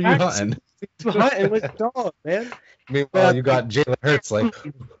or are you hunting? Hunting with the dog, man. Meanwhile, you got Jalen Hurts like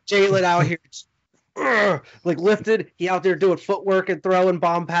Jalen out here like lifted. He out there doing footwork and throwing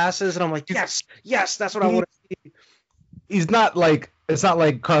bomb passes, and I'm like, yes, that's what I want to see. He's not like it's not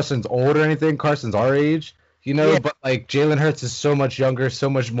like Carson's old or anything. Carson's our age. But like Jalen Hurts is so much younger, so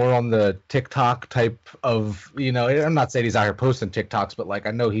much more on the TikTok type of, I'm not saying he's out here posting TikToks, but like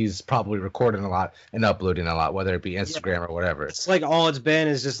I know he's probably recording a lot and uploading a lot, whether it be Instagram or whatever. It's like all it's been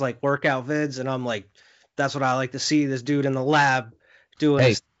is just like workout vids, and I'm like, that's what I like to see, this dude in the lab doing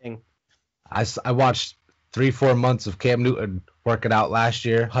this thing. I watched 3-4 months of Cam Newton working out last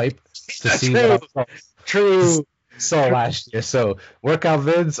year, hype to see what I saw. True. Saw last year. So workout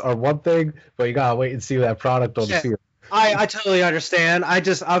vids are one thing, but you gotta wait and see that product on the field. I totally understand.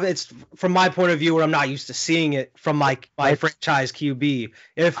 It's from my point of view where I'm not used to seeing it from my franchise QB.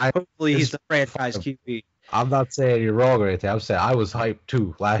 Hopefully he's the franchise QB. I'm not saying you're wrong or anything. I'm saying I was hyped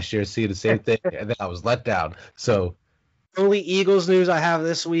too last year, see the same thing, and then I was let down. So the only Eagles news I have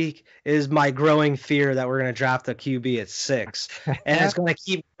this week is my growing fear that we're gonna draft a QB at 6, and it's gonna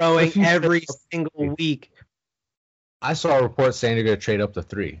keep growing every single week. I saw a report saying you're going to trade up to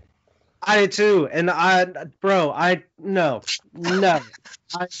 3. I did too. And no. I do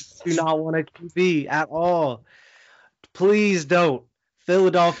not want a QB at all. Please don't.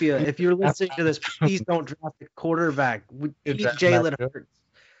 Philadelphia, if you're listening to this, please don't draft a quarterback. We need Jalen Hurts.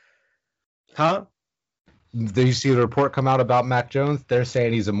 Huh? Did you see the report come out about Mac Jones? They're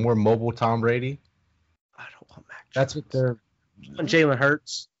saying he's a more mobile Tom Brady. I don't want Mac Jones. That's what they're... Jalen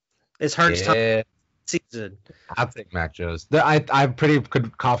Hurts. It's Hurts time. Season. I'll take Mac Jones. I'm pretty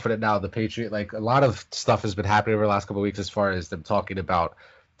confident now. The Patriot, like a lot of stuff has been happening over the last couple of weeks as far as them talking about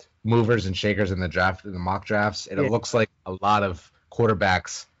movers and shakers in the draft, in the mock drafts, and it looks like a lot of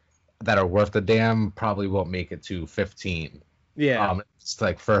quarterbacks that are worth a damn probably won't make it to 15. Yeah, it's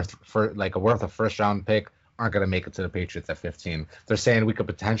like worth a first round pick aren't going to make it to the Patriots at 15. They're saying we could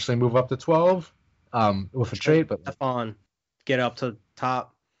potentially move up to 12 with a trade, but get up to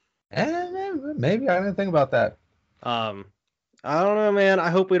top. Maybe I didn't think about that. I don't know, man. I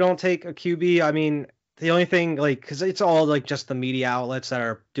hope we don't take a QB. I mean, the only thing, like, because it's all like just the media outlets that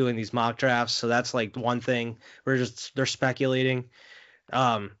are doing these mock drafts, so that's like one thing. They're speculating.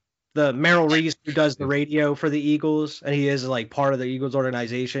 The Merrill Reese, who does the radio for the Eagles, and he is like part of the Eagles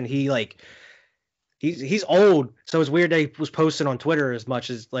organization. He's old, so it's weird that he was posting on Twitter as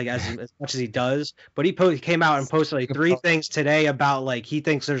much as he does. But he came out and posted like 3 things today about like he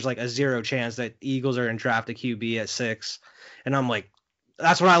thinks there's like a 0 chance that Eagles are going to draft a QB at 6, and I'm like,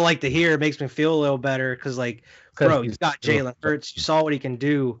 that's what I like to hear. It makes me feel a little better because like, bro, you got Jalen Hurts. You saw what he can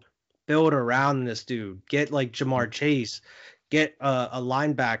do. Build around this dude. Get like Jamar Chase. Get a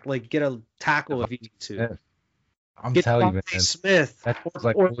linebacker. Like get a tackle if you need to. I'm telling you, man. Smith, that's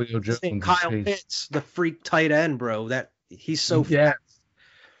like Julio Jones, Kyle Pitts, the freak tight end, bro. That he's so fast.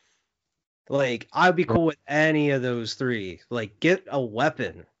 Like I'd be cool with any of those 3. Like get a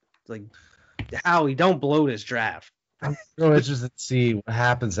weapon. Like Howie, don't blow this draft. I'm so interested to see what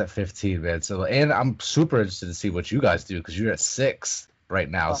happens at 15, man. So, and I'm super interested to see what you guys do because you're at 6 right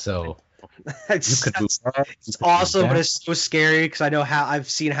now. So it's awesome, but it's so scary because I know how I've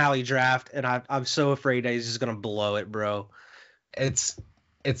seen Howie draft, and I'm so afraid that he's just gonna blow it, bro. It's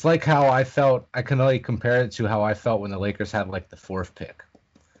like how I felt. I can only compare it to how I felt when the Lakers had like the 4th pick,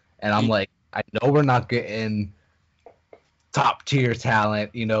 and I'm like, I know we're not getting top tier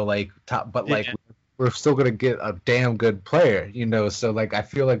talent, but like we're still gonna get a damn good player, So like I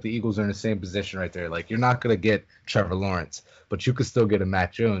feel like the Eagles are in the same position right there. Like you're not gonna get Trevor Lawrence, but you could still get a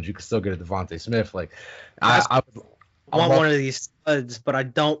Mac Jones. You could still get a Devontae Smith. Like I want one of these studs, but I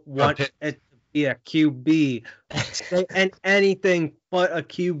don't want it to be a QB. And anything but a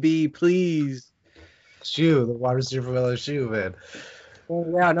QB, please. The wide receiver for LSU, man.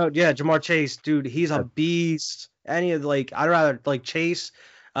 Yeah, Jamar Chase, dude, he's a beast. I'd rather like Chase,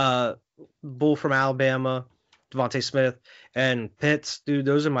 Bull from Alabama, Devontae Smith, and Pitts, dude.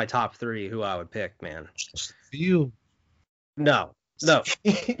 Those are my top 3 who I would pick, man. You. No. That's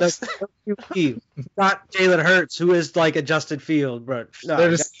QB. Not Jalen Hurts, who is like a Justin Field, bro. No,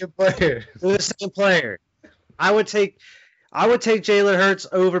 they're the same player. They're the same player. I would take Jalen Hurts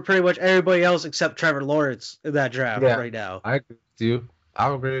over pretty much everybody else except Trevor Lawrence in that draft right now. I agree with you.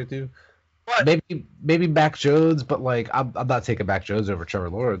 I'll agree with you. What? Maybe Mac Jones, but like I'm not taking Mac Jones over Trevor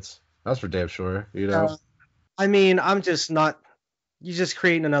Lawrence. That's for damn sure. You know. I mean, I'm just not. You're just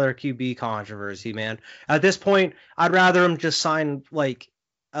creating another QB controversy, man. At this point, I'd rather him just sign like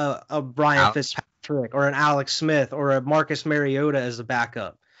a Brian Fitzpatrick or an Alex Smith or a Marcus Mariota as a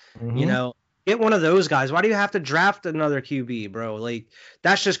backup. Mm-hmm. You know, get one of those guys. Why do you have to draft another QB, bro? Like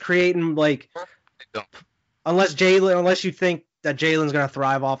that's just creating like. Unless you think that Jalen's gonna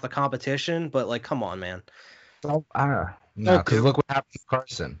thrive off the competition, but like, come on, man. No, because look what happened to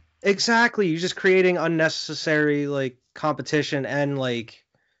Carson. Exactly, you're just creating unnecessary like competition and like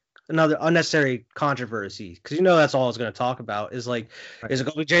another unnecessary controversy. Because you know that's all it's gonna talk about is like, is it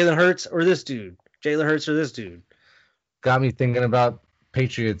gonna be Jalen Hurts or this dude? Jalen Hurts or this dude? Got me thinking about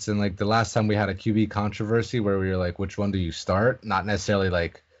Patriots and like the last time we had a QB controversy where we were like, which one do you start? Not necessarily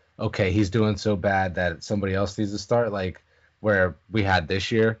like, okay, he's doing so bad that somebody else needs to start. Like where we had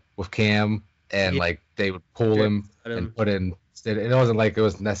this year with Cam and like they would pull him and put in. It wasn't like it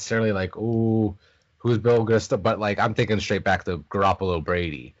was necessarily like, ooh, who's Bill gonna start? But like I'm thinking straight back to Garoppolo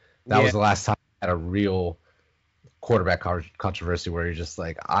Brady. That was the last time I had a real quarterback controversy where you're just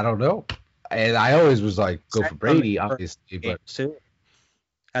like, I don't know. And I always was like, go for Brady, obviously. But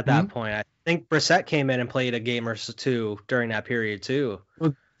at that point, I think Brissett came in and played a game or two during that period too.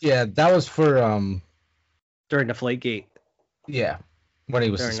 Well, yeah, that was for during Deflategate. Yeah, when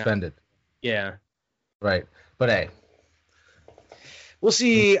he was suspended. Yeah. Right, but hey. We'll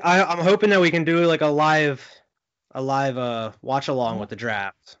see. I'm hoping that we can do like a live watch along with the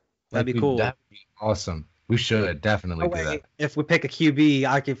draft. That'd be cool. That'd be awesome. We should definitely do that. If we pick a QB,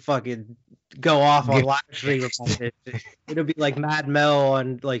 I could fucking go off on live stream about it. It'll be like Mad Mel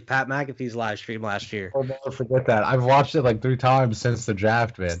and like Pat McAfee's live stream last year. I'll never forget that. I've watched it like 3 times since the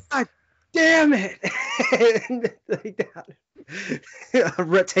draft, man. God damn it!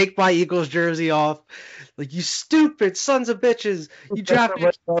 Take my Eagles jersey off. Like, you stupid sons of bitches. You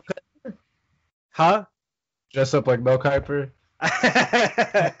drafted. Huh? Dress up like Mel Kiper?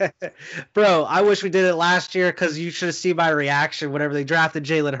 Bro, I wish we did it last year because you should have seen my reaction whenever they drafted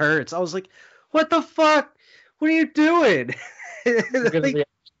Jalen Hurts. I was like, what the fuck? What are you doing? Like,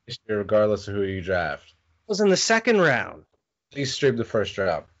 regardless of who you draft. It was in the second round. At least stream the first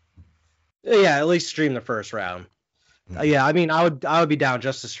round. Yeah, at least stream the first round. Yeah, I mean, I would be down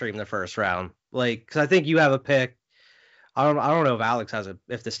just to stream the first round, like, because I think you have a pick. I don't know if Alex has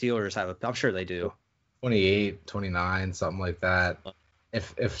if the Steelers have a. I'm sure they do. 28, 29, something like that.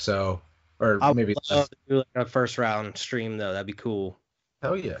 If so, or maybe love to do like a first round stream though. That'd be cool.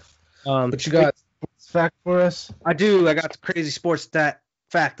 Hell yeah. But you got sports fact for us? I do. I got the crazy sports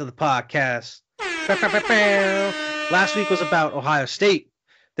fact of the podcast. Last week was about Ohio State.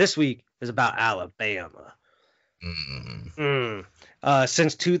 This week is about Alabama.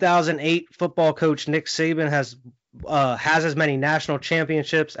 Since 2008, football coach Nick Saban has as many national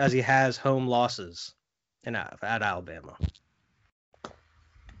championships as he has home losses at Alabama.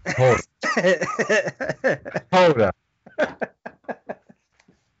 Hold up.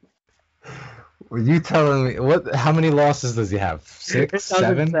 Were you telling me how many losses does he have? 6,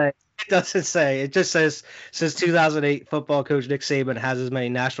 7? It doesn't say. It just says since 2008, football coach Nick Saban has as many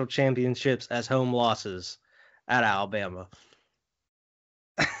national championships as home losses at Alabama.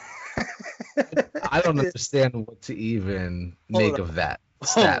 I don't understand what to even make of that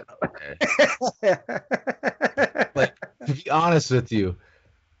stat. Like, to be honest with you,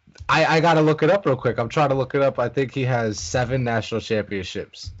 I got to look it up real quick. I'm trying to look it up. I think he has 7 national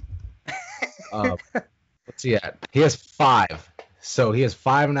championships. What's he at? He has 5. So he has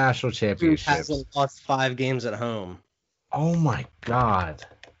 5 national championships. He hasn't lost 5 games at home. Oh my God.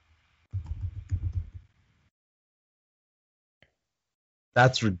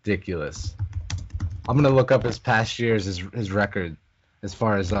 That's ridiculous. I'm gonna look up his past years, his record, as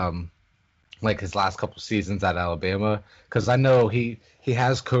far as like his last couple seasons at Alabama, because I know he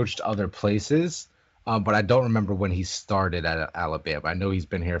has coached other places. But I don't remember when he started at Alabama. I know he's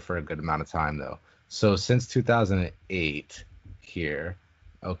been here for a good amount of time though. So since 2008 here.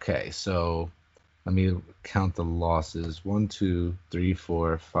 Okay, so let me count the losses. 1, 2, 3,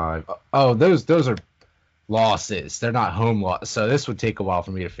 4, 5. Oh, those are losses. They're not home loss. So this would take a while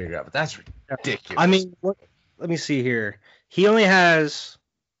for me to figure out, but that's ridiculous. I mean, let me see here. He only has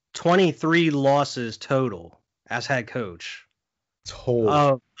 23 losses total as head coach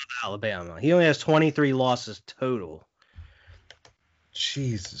of Alabama. He only has 23 losses total.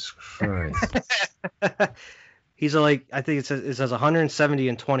 Jesus Christ. He's like, I think it says 170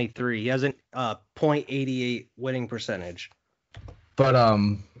 and 23. He has a .88 winning percentage. But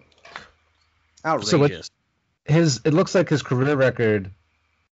outrageous. So it looks like his career record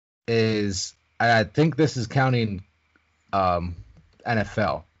is, I think this is counting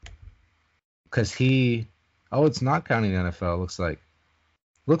NFL, because it's not counting NFL.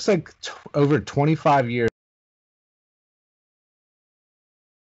 Looks like over 25 years